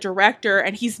Keitel is a director,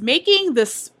 and he's making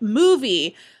this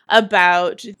movie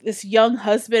about this young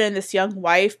husband and this young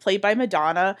wife played by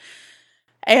Madonna.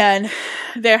 And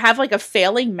they have like a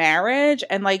failing marriage,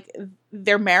 and like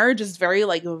their marriage is very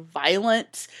like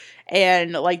violent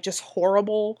and like just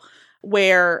horrible,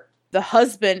 where the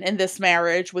husband in this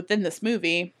marriage within this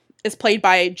movie is played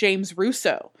by James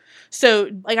Russo. So,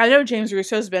 like, I know James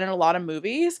Russo has been in a lot of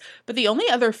movies, but the only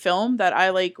other film that I,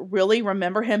 like, really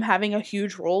remember him having a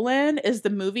huge role in is the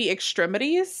movie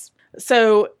Extremities.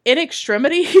 So, in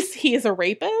Extremities, he is a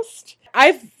rapist.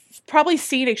 I've probably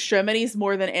seen Extremities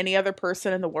more than any other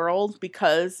person in the world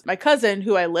because my cousin,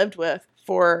 who I lived with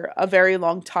for a very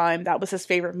long time, that was his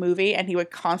favorite movie, and he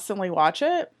would constantly watch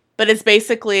it. But it's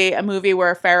basically a movie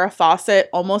where Farrah Fawcett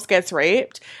almost gets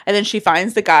raped, and then she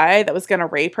finds the guy that was going to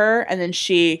rape her, and then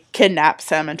she kidnaps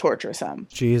him and tortures him.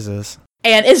 Jesus.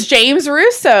 And it's James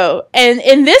Russo. And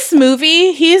in this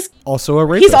movie, he's also a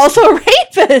rapist. He's also a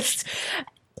rapist.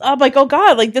 I'm like, oh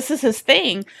God, like this is his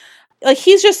thing. Like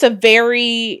he's just a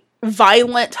very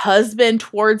violent husband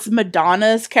towards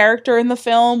Madonna's character in the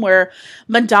film, where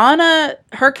Madonna,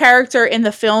 her character in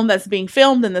the film that's being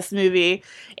filmed in this movie,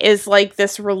 is like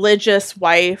this religious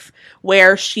wife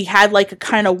where she had like a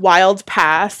kind of wild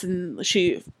past and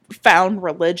she found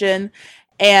religion,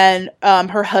 and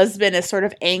her husband is sort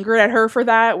of angered at her for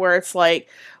that, where it's like,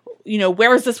 you know,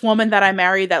 where is this woman that I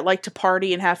married that liked to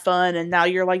party and have fun, and now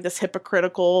you're like this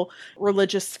hypocritical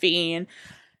religious fiend.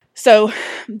 So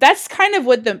that's kind of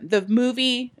what the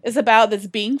movie is about that's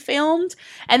being filmed.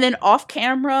 And then off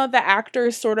camera, the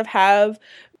actors sort of have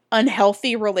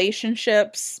unhealthy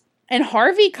relationships. And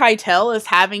Harvey Keitel is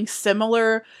having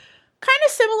similar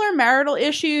marital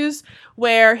issues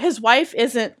where his wife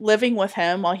isn't living with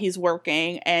him while he's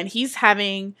working. And he's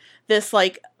having this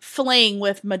like fling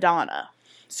with Madonna.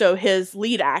 So his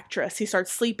lead actress, he starts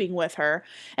sleeping with her,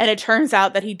 and it turns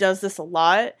out that he does this a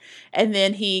lot, and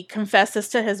then he confesses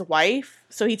to his wife.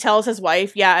 So he tells his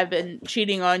wife, yeah, I've been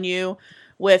cheating on you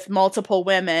with multiple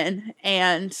women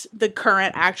and the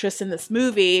current actress in this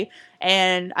movie,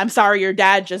 and I'm sorry your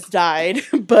dad just died,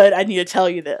 but I need to tell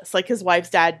you this. Like his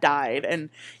wife's dad died, and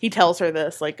he tells her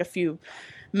this like a few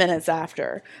minutes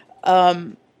after.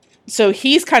 So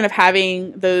he's kind of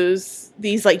having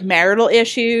these like marital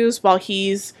issues while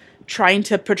he's trying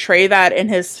to portray that in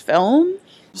his film.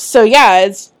 So yeah,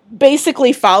 it's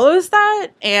basically follows that.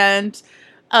 And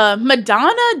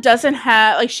Madonna doesn't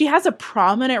have, like, she has a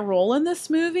prominent role in this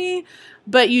movie,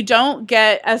 but you don't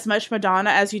get as much Madonna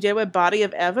as you did with Body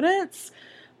of Evidence.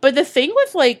 But the thing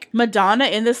with like Madonna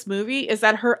in this movie is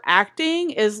that her acting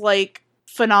is like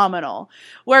phenomenal.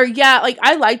 Where, yeah, like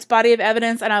I liked Body of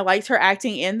Evidence and I liked her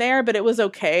acting in there, but it was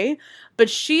okay. But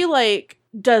she like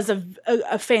does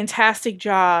a fantastic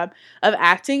job of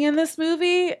acting in this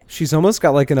movie. She's almost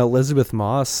got like an Elizabeth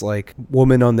Moss, like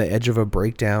woman on the edge of a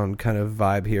breakdown kind of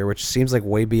vibe here, which seems like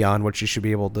way beyond what she should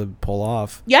be able to pull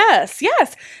off. Yes.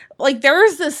 Like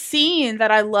there's this scene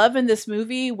that I love in this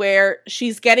movie where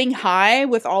she's getting high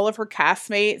with all of her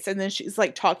castmates, and then she's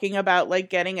like talking about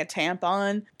like getting a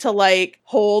tampon to like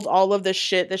hold all of the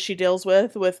shit that she deals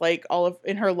with like all of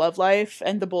in her love life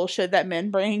and the bullshit that men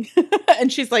bring.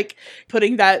 And she's like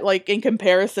putting that like in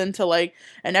comparison to like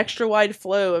an extra wide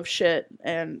flow of shit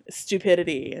and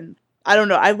stupidity, and I don't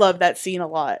know. I love that scene a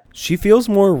lot. She feels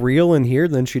more real in here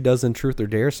than she does in Truth or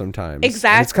Dare sometimes.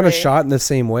 Exactly. And it's kind of shot in the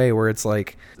same way where it's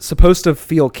like supposed to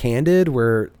feel candid,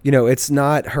 where, you know, it's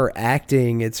not her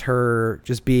acting, it's her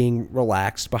just being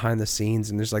relaxed behind the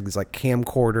scenes. And there's like this like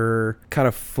camcorder kind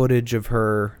of footage of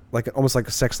her, like almost like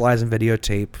a Sex Lies and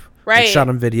Videotape. Right. Like shot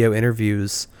on video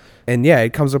interviews. And yeah,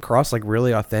 it comes across like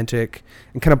really authentic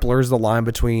and kind of blurs the line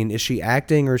between is she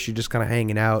acting or is she just kind of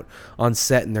hanging out on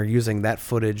set and they're using that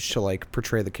footage to like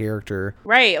portray the character.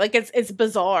 Right. Like it's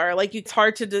bizarre. Like it's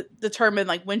hard to determine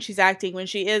like when she's acting, when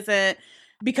she isn't,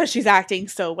 because she's acting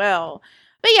so well.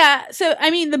 But yeah, so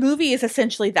I mean, the movie is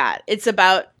essentially that. It's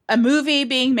about a movie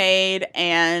being made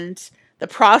and the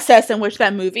process in which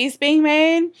that movie is being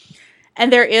made.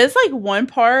 And there is like one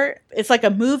part, it's like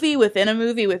a movie within a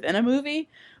movie within a movie,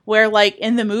 where like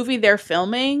in the movie they're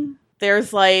filming,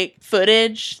 there's like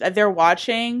footage that they're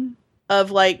watching of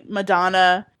like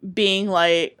Madonna being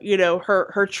like, you know,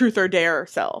 her Truth or Dare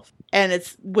self. And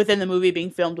it's within the movie being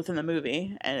filmed within the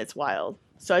movie, and it's wild.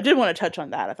 So I did want to touch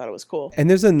on that. I thought it was cool. And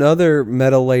there's another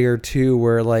meta layer too,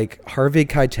 where like Harvey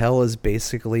Keitel is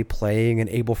basically playing an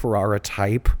Abel Ferrara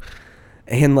type,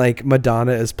 and like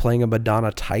Madonna is playing a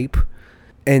Madonna type.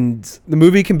 And the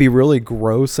movie can be really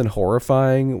gross and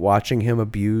horrifying watching him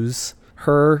abuse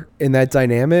her in that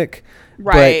dynamic.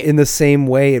 Right. But in the same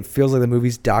way, it feels like the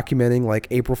movie's documenting like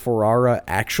April Ferrara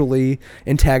actually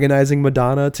antagonizing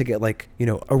Madonna to get like, you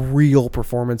know, a real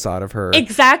performance out of her.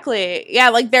 Exactly. Yeah,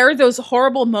 like there are those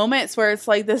horrible moments where it's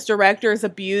like this director is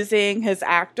abusing his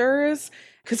actors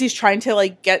because he's trying to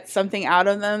like get something out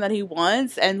of them that he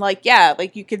wants. And like, yeah,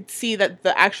 like you could see that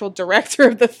the actual director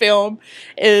of the film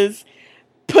is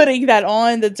putting that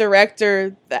on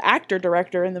the actor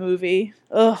director in the movie.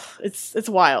 Ugh, it's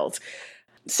wild.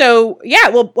 So, yeah,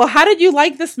 well, how did you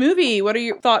like this movie? What are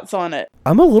your thoughts on it?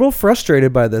 I'm a little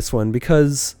frustrated by this one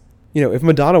because, you know, if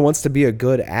Madonna wants to be a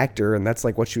good actor and that's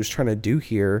like what she was trying to do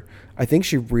here, I think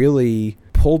she really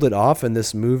pulled it off in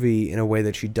this movie in a way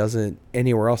that she doesn't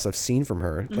anywhere else I've seen from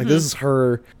her. Like, this is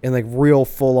her in like real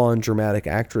full-on dramatic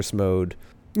actress mode.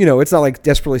 You know, it's not like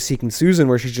Desperately Seeking Susan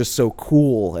where she's just so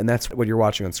cool and that's what you're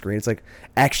watching on screen. It's like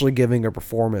actually giving a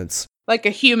performance. Like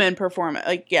a human performance.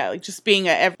 Like, yeah, like just being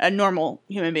a normal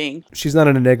human being. She's not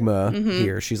an enigma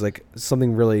here. She's like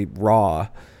something really raw.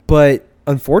 But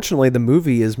unfortunately, the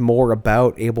movie is more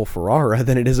about Abel Ferrara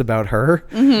than it is about her.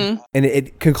 And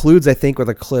it concludes, I think, with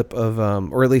a clip of,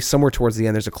 or at least somewhere towards the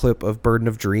end, there's a clip of Burden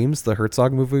of Dreams, the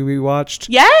Herzog movie we watched.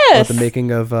 Yes! About the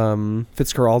making of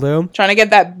Fitzcarraldo. Trying to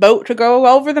get that boat to go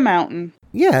over the mountain.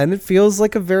 Yeah, and it feels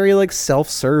like a very, like,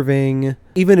 self-serving,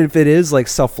 even if it is, like,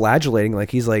 self-flagellating, like,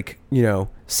 he's, like, you know,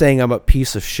 saying I'm a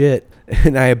piece of shit,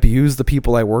 and I abuse the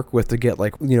people I work with to get,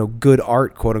 like, you know, good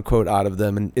art, quote-unquote, out of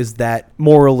them, and is that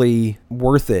morally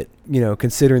worth it, you know,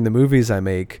 considering the movies I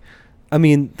make? I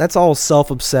mean, that's all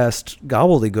self-obsessed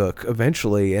gobbledygook,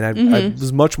 eventually, and I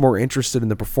was much more interested in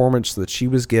the performance that she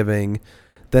was giving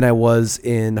than I was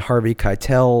in Harvey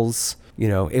Keitel's, you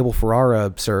know, Abel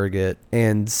Ferrara surrogate,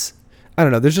 and I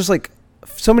don't know, there's just like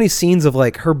so many scenes of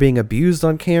like her being abused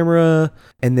on camera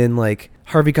and then like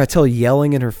Harvey Keitel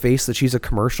yelling in her face that she's a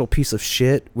commercial piece of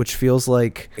shit, which feels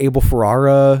like Abel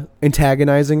Ferrara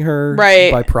antagonizing her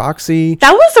by proxy.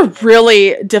 That was a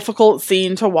really difficult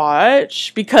scene to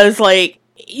watch because like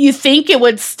you think it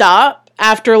would stop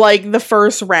after like the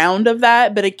first round of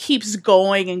that, but it keeps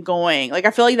going and going. Like I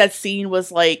feel like that scene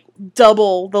was like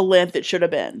double the length it should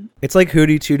have been. It's like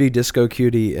Hootie Tootie Disco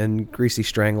Cutie and Greasy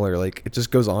Strangler. Like it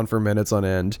just goes on for minutes on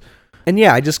end. And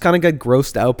yeah, I just kind of got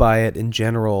grossed out by it in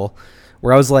general,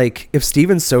 where I was like, if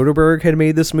Steven Soderbergh had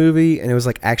made this movie and it was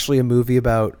like actually a movie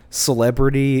about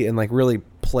celebrity and like really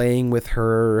playing with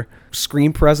her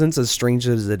screen presence, as strange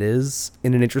as it is,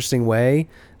 in an interesting way,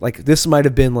 like this might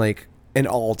have been like an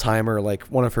all-timer, like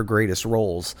one of her greatest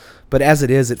roles. But as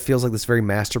it is, it feels like this very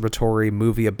masturbatory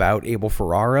movie about Abel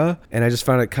Ferrara, and I just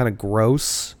found it kind of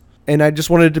gross. And I just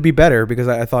wanted it to be better because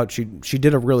I thought she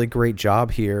did a really great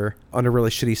job here under really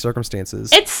shitty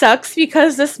circumstances. It sucks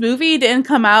because this movie didn't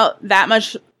come out that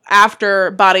much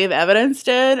after Body of Evidence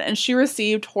did, and she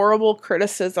received horrible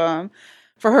criticism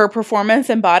for her performance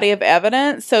in Body of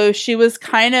Evidence. So she was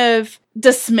kind of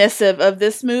dismissive of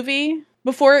this movie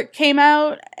before it came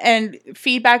out, and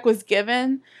feedback was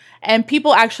given, and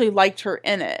people actually liked her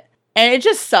in it. And it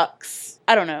just sucks.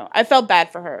 I don't know. I felt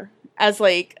bad for her as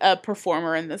like a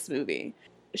performer in this movie.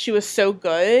 She was so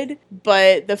good,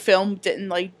 but the film didn't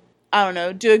like, I don't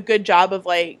know, do a good job of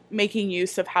like making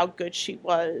use of how good she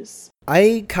was.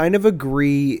 I kind of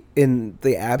agree in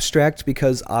the abstract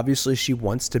because obviously she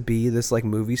wants to be this like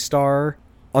movie star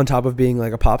on top of being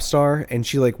like a pop star, and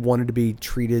she like wanted to be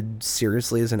treated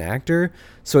seriously as an actor.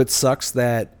 So it sucks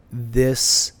that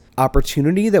this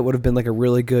opportunity that would have been like a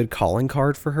really good calling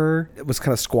card for her, it was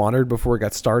kind of squandered before it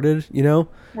got started, you know?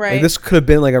 Right. Like this could have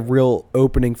been like a real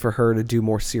opening for her to do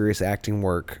more serious acting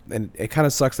work, and it kind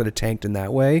of sucks that it tanked in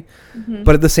that way.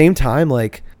 But at the same time,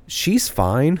 like she's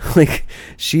fine. Like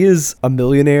she is a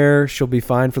millionaire. She'll be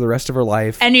fine for the rest of her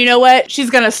life. And you know what? She's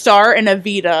going to star in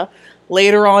Evita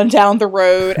later on down the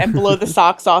road and blow the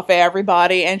socks off of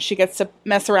everybody, and she gets to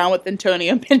mess around with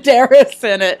Antonio Banderas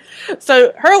in it.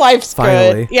 So her life's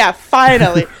finally good. Yeah,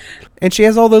 finally. And she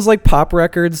has all those like pop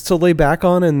records to lay back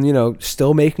on, and you know,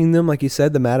 still making them. Like you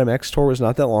said, the Madam X tour was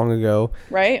not that long ago.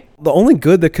 Right. The only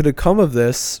good that could have come of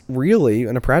this, really,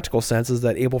 in a practical sense, is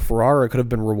that Abel Ferrara could have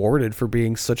been rewarded for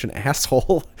being such an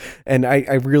asshole. And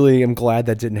I really am glad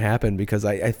that didn't happen, because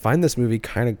I find this movie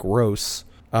kind of gross.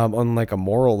 On like a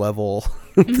moral level,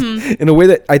 in a way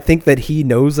that I think that he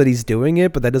knows that he's doing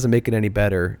it, but that doesn't make it any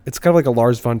better. It's kind of like a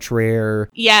Lars von Trier,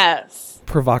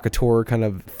 provocateur kind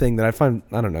of thing that I find,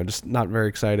 I don't know, just not very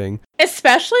exciting.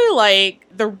 Especially like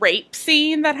the rape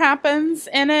scene that happens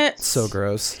in it. So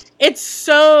gross. It's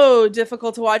so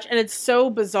difficult to watch, and it's so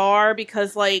bizarre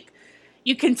because like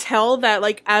you can tell that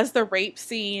like as the rape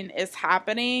scene is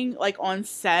happening, like on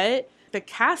set, the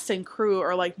cast and crew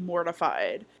are like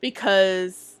mortified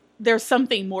because there's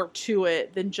something more to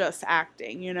it than just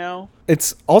acting, you know?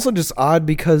 It's also just odd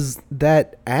because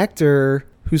that actor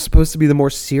who's supposed to be the more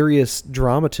serious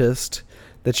dramatist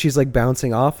that she's like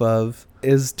bouncing off of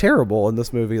is terrible in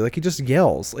this movie. Like, he just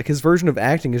yells. Like, his version of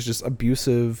acting is just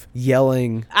abusive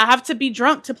yelling. I have to be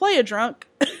drunk to play a drunk.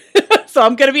 So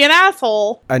I'm gonna be an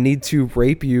asshole. I need to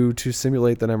rape you to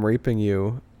simulate that I'm raping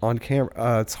you on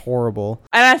camera. It's horrible.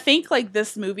 And I think like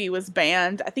this movie was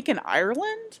banned, I think in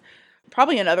Ireland,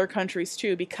 probably in other countries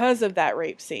too, because of that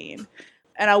rape scene.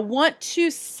 And I want to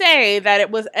say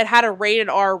that it had a rated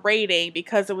R rating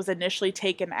because it was initially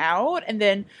taken out, and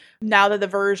then now that the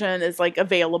version is like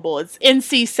available, it's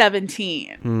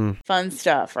NC-17. Fun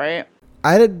stuff, right?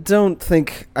 I don't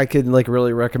think I could like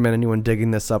really recommend anyone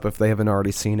digging this up if they haven't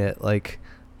already seen it. Like,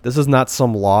 this is not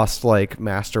some lost like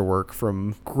masterwork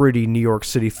from gritty New York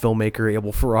City filmmaker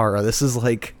Abel Ferrara. This is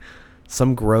like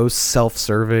some gross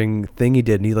self-serving thing he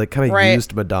did, and he like kind of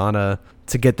used Madonna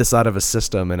to get this out of his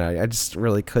system, and I just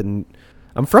really couldn't.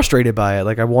 I'm frustrated by it.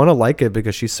 Like, I want to like it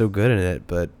because she's so good in it,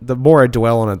 but the more I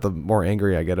dwell on it, the more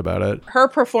angry I get about it. Her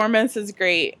performance is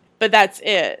great, but that's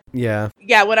it. Yeah.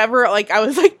 Whenever like I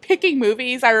was like picking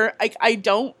movies, I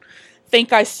don't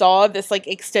think I saw this like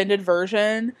extended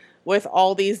version with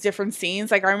all these different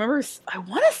scenes. Like, I remember, I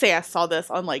want to say I saw this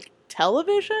on like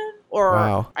television or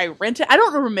I rented. I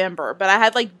don't remember, but I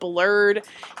had like blurred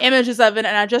images of it,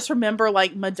 and I just remember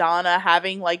like Madonna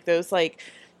having like those like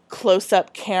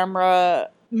close-up camera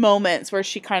moments where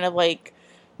she kind of like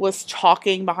was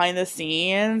talking behind the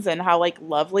scenes and how like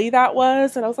lovely that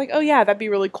was, and I was like, oh yeah, that'd be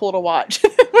really cool to watch.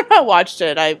 When I watched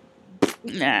it,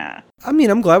 nah. I mean,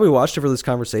 I'm glad we watched it for this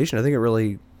conversation. I think it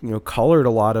really, colored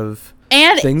a lot of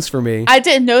things for me. I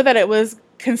didn't know that it was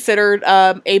considered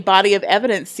a body of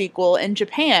evidence sequel in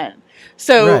Japan.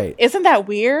 So Isn't that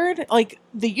weird? Like,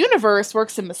 the universe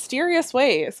works in mysterious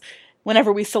ways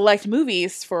whenever we select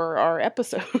movies for our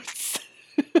episodes.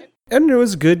 And it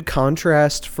was good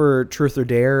contrast for Truth or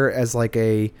Dare as like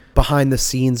a behind the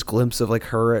scenes glimpse of like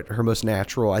her at her most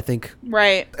natural. I think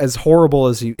as horrible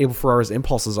as Abel Ferrara's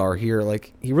impulses are here,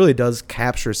 like, he really does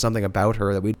capture something about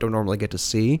her that we don't normally get to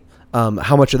see.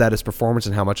 How much of that is performance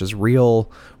and how much is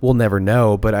real, we'll never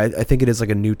know. But I think it is like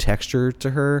a new texture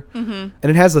to her. And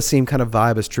it has the same kind of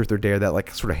vibe as Truth or Dare, that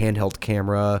like sort of handheld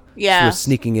camera, sort of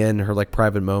sneaking in her like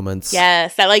private moments.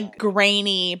 Yes, that like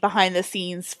grainy behind the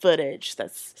scenes footage.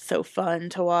 That's so fun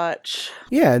to watch.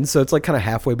 Yeah, and so it's like kind of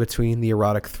halfway between the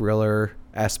erotic thriller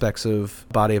aspects of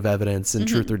Body of Evidence and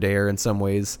Truth or Dare in some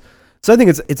ways. So I think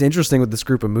it's interesting with this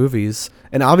group of movies.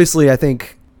 And obviously I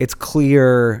think it's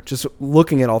clear just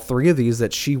looking at all three of these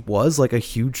that she was like a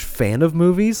huge fan of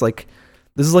movies. Like,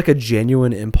 this is like a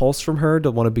genuine impulse from her to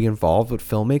want to be involved with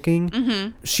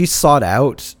filmmaking. She sought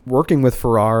out working with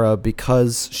Ferrara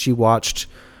because she watched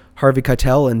Harvey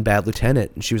Keitel in Bad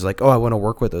Lieutenant, and she was like, oh, I want to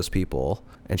work with those people.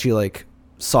 And she like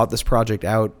sought this project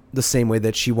out the same way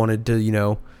that she wanted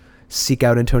to, seek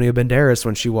out Antonio Banderas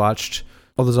when she watched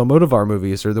all those Almodovar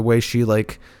movies, or the way she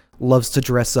like loves to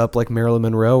dress up like Marilyn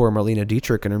Monroe or Marlene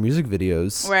Dietrich in her music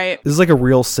videos. Right. This is like a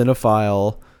real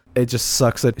cinephile. It just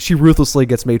sucks that she ruthlessly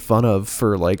gets made fun of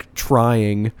for like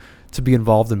trying to be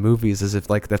involved in movies as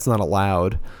if like that's not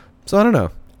allowed. So I don't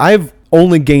know. I've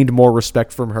only gained more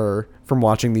respect from her from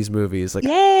watching these movies. Like,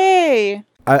 yay!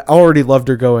 I already loved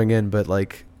her going in, but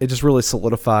like it just really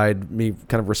solidified me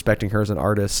kind of respecting her as an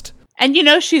artist. And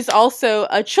she's also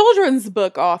a children's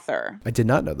book author. I did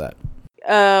not know that.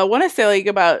 I want to say like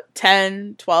about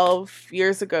 10, 12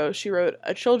 years ago, she wrote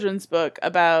a children's book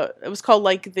about, it was called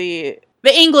like the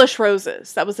English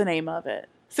Roses. That was the name of it.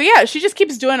 So yeah, she just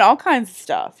keeps doing all kinds of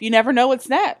stuff. You never know what's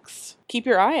next. Keep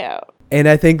your eye out. And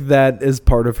I think that is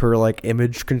part of her like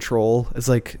image control. It's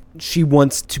like she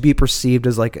wants to be perceived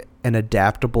as like an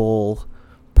adaptable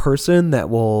person that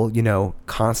will,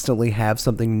 constantly have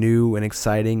something new and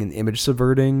exciting and image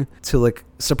subverting to like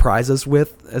surprise us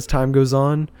with as time goes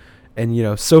on.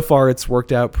 And, so far it's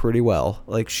worked out pretty well.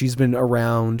 Like, she's been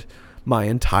around my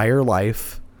entire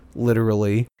life,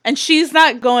 literally. And she's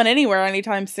not going anywhere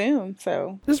anytime soon,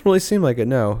 so. It doesn't really seem like it,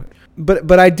 no.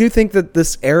 But I do think that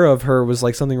this era of her was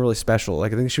like something really special.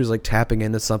 Like, I think she was like tapping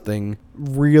into something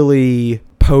really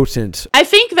potent. I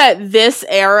think that this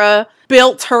era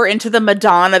built her into the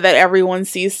Madonna that everyone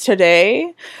sees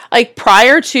today. Like,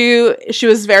 prior to, she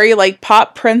was very like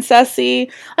pop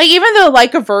princessy. Like, even though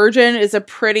Like a Virgin is a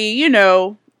pretty,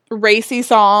 racy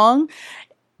song,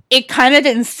 it kind of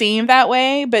didn't seem that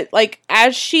way. But like,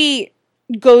 as she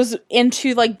goes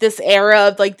into like this era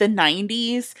of like the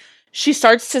 90s, she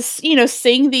starts to,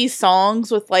 sing these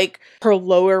songs with like her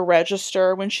lower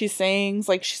register when she sings.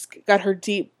 Like she's got her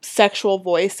deep sexual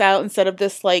voice out instead of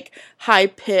this like high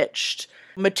pitched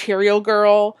Material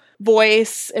Girl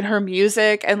voice in her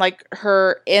music. And like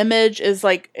her image is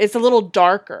like, it's a little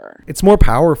darker. It's more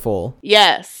powerful.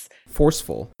 Yes.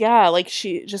 Forceful. Yeah, like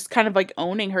she just kind of like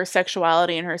owning her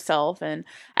sexuality and herself. And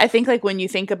I think like when you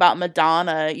think about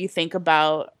Madonna, you think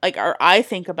about like, or I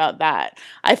think about that.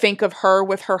 I think of her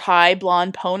with her high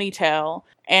blonde ponytail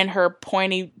and her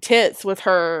pointy tits with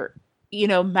her,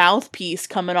 mouthpiece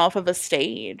coming off of a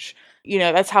stage.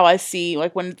 That's how I see,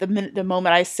 like when the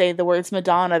moment I say the words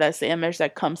Madonna, that's the image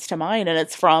that comes to mind. And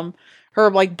it's from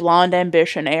her like Blonde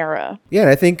Ambition era. Yeah, and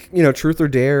I think, Truth or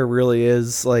Dare really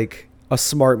is like a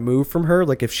smart move from her.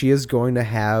 Like if she is going to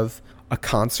have a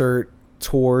concert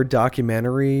tour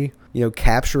documentary,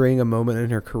 capturing a moment in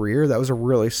her career, that was a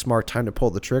really smart time to pull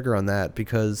the trigger on that,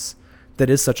 because that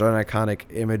is such an iconic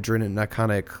image and an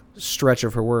iconic stretch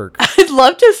of her work. I'd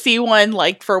love to see one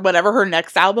like for whatever her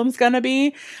next album's gonna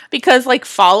be, because like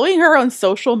following her on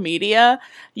social media,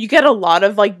 you get a lot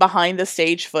of like behind the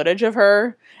stage footage of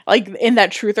her, like in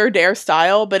that Truth or Dare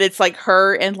style, but it's like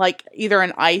her in like either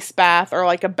an ice bath or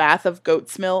like a bath of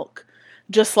goat's milk,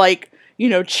 just like,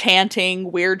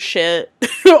 chanting weird shit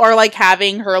or like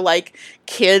having her like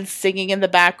kids singing in the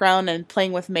background and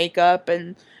playing with makeup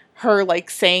and her like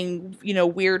saying,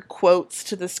 weird quotes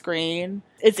to the screen.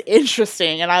 It's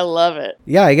interesting and I love it.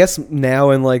 Yeah, I guess now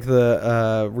in like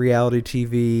the reality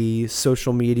TV,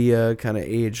 social media kind of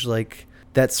age, like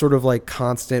that sort of like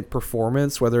constant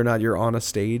performance, whether or not you're on a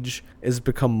stage, has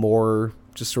become more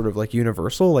just sort of like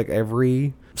universal. Like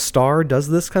every star does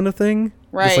this kind of thing.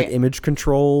 Right. This like image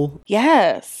control.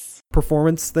 Yes.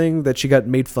 Performance thing that she got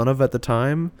made fun of at the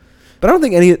time. But I don't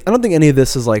think any of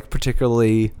this is like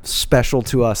particularly special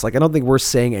to us. Like I don't think we're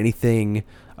saying anything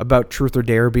about Truth or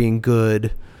Dare being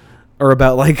good or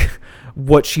about like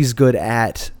what she's good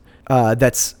at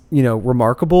that's,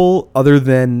 remarkable, other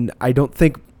than I don't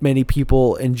think many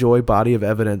people enjoy Body of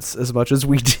Evidence as much as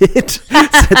we did. So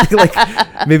I think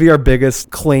like maybe our biggest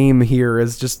claim here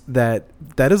is just that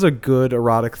is a good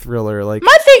erotic thriller. Like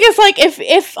my thing is like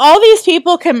if all these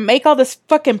people can make all this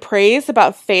fucking praise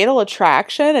about Fatal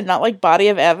Attraction and not like Body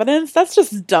of Evidence, that's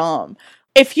just dumb.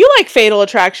 If you like Fatal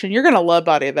Attraction, you're gonna love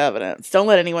Body of Evidence. Don't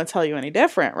let anyone tell you any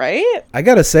different, right? I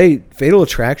gotta say, Fatal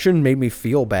Attraction made me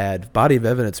feel bad. Body of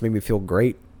Evidence made me feel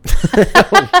great.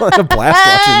 What a blast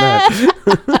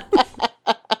watching that.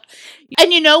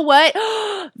 And you know what?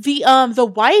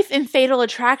 The wife in Fatal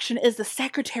Attraction is the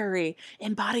secretary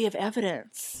in Body of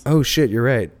Evidence. Oh shit, you're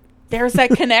right. There's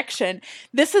that connection.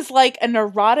 This is like an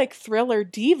erotic thriller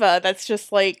diva that's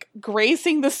just like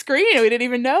gracing the screen. We didn't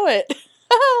even know it.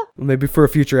 Maybe for a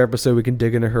future episode we can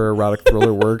dig into her erotic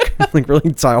thriller work. Like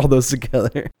really tie all those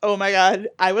together. Oh my god,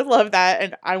 I would love that,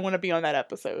 and I want to be on that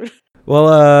episode.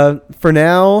 Well, for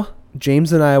now,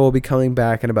 James and I will be coming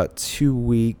back in about 2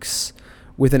 weeks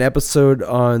with an episode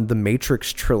on the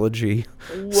Matrix trilogy.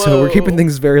 Whoa. So we're keeping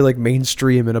things very like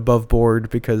mainstream and above board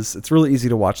because it's really easy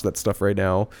to watch that stuff right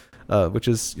now, which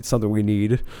is something we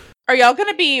need. Are y'all going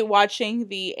to be watching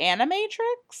the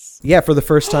Animatrix? Yeah, for the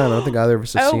first time. I don't think either of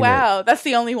us have seen it. Oh, wow. That's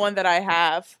the only one that I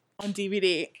have on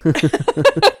DVD.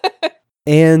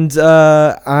 And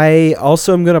I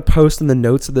also am going to post in the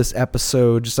notes of this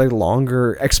episode just a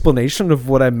longer explanation of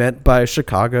what I meant by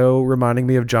Chicago reminding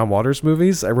me of John Waters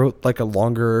movies. I wrote like a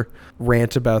longer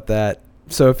rant about that.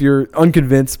 So if you're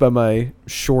unconvinced by my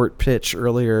short pitch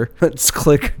earlier, just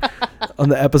click on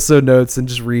the episode notes and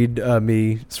just read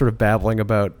me sort of babbling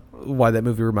about why that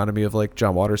movie reminded me of like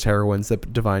John Waters heroines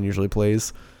that Divine usually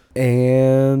plays.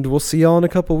 And we'll see y'all in a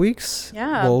couple weeks.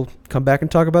 Yeah. We'll come back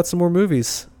and talk about some more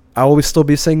movies. I will still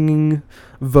be singing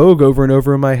Vogue over and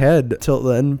over in my head till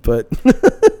then, but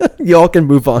y'all can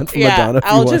move on from Madonna if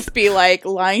you want. I'll just be like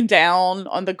lying down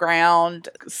on the ground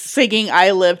singing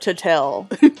I Live to Tell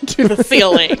to the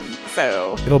ceiling.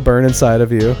 So it'll burn inside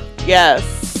of you.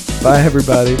 Yes. Bye,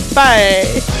 everybody.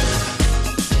 Bye.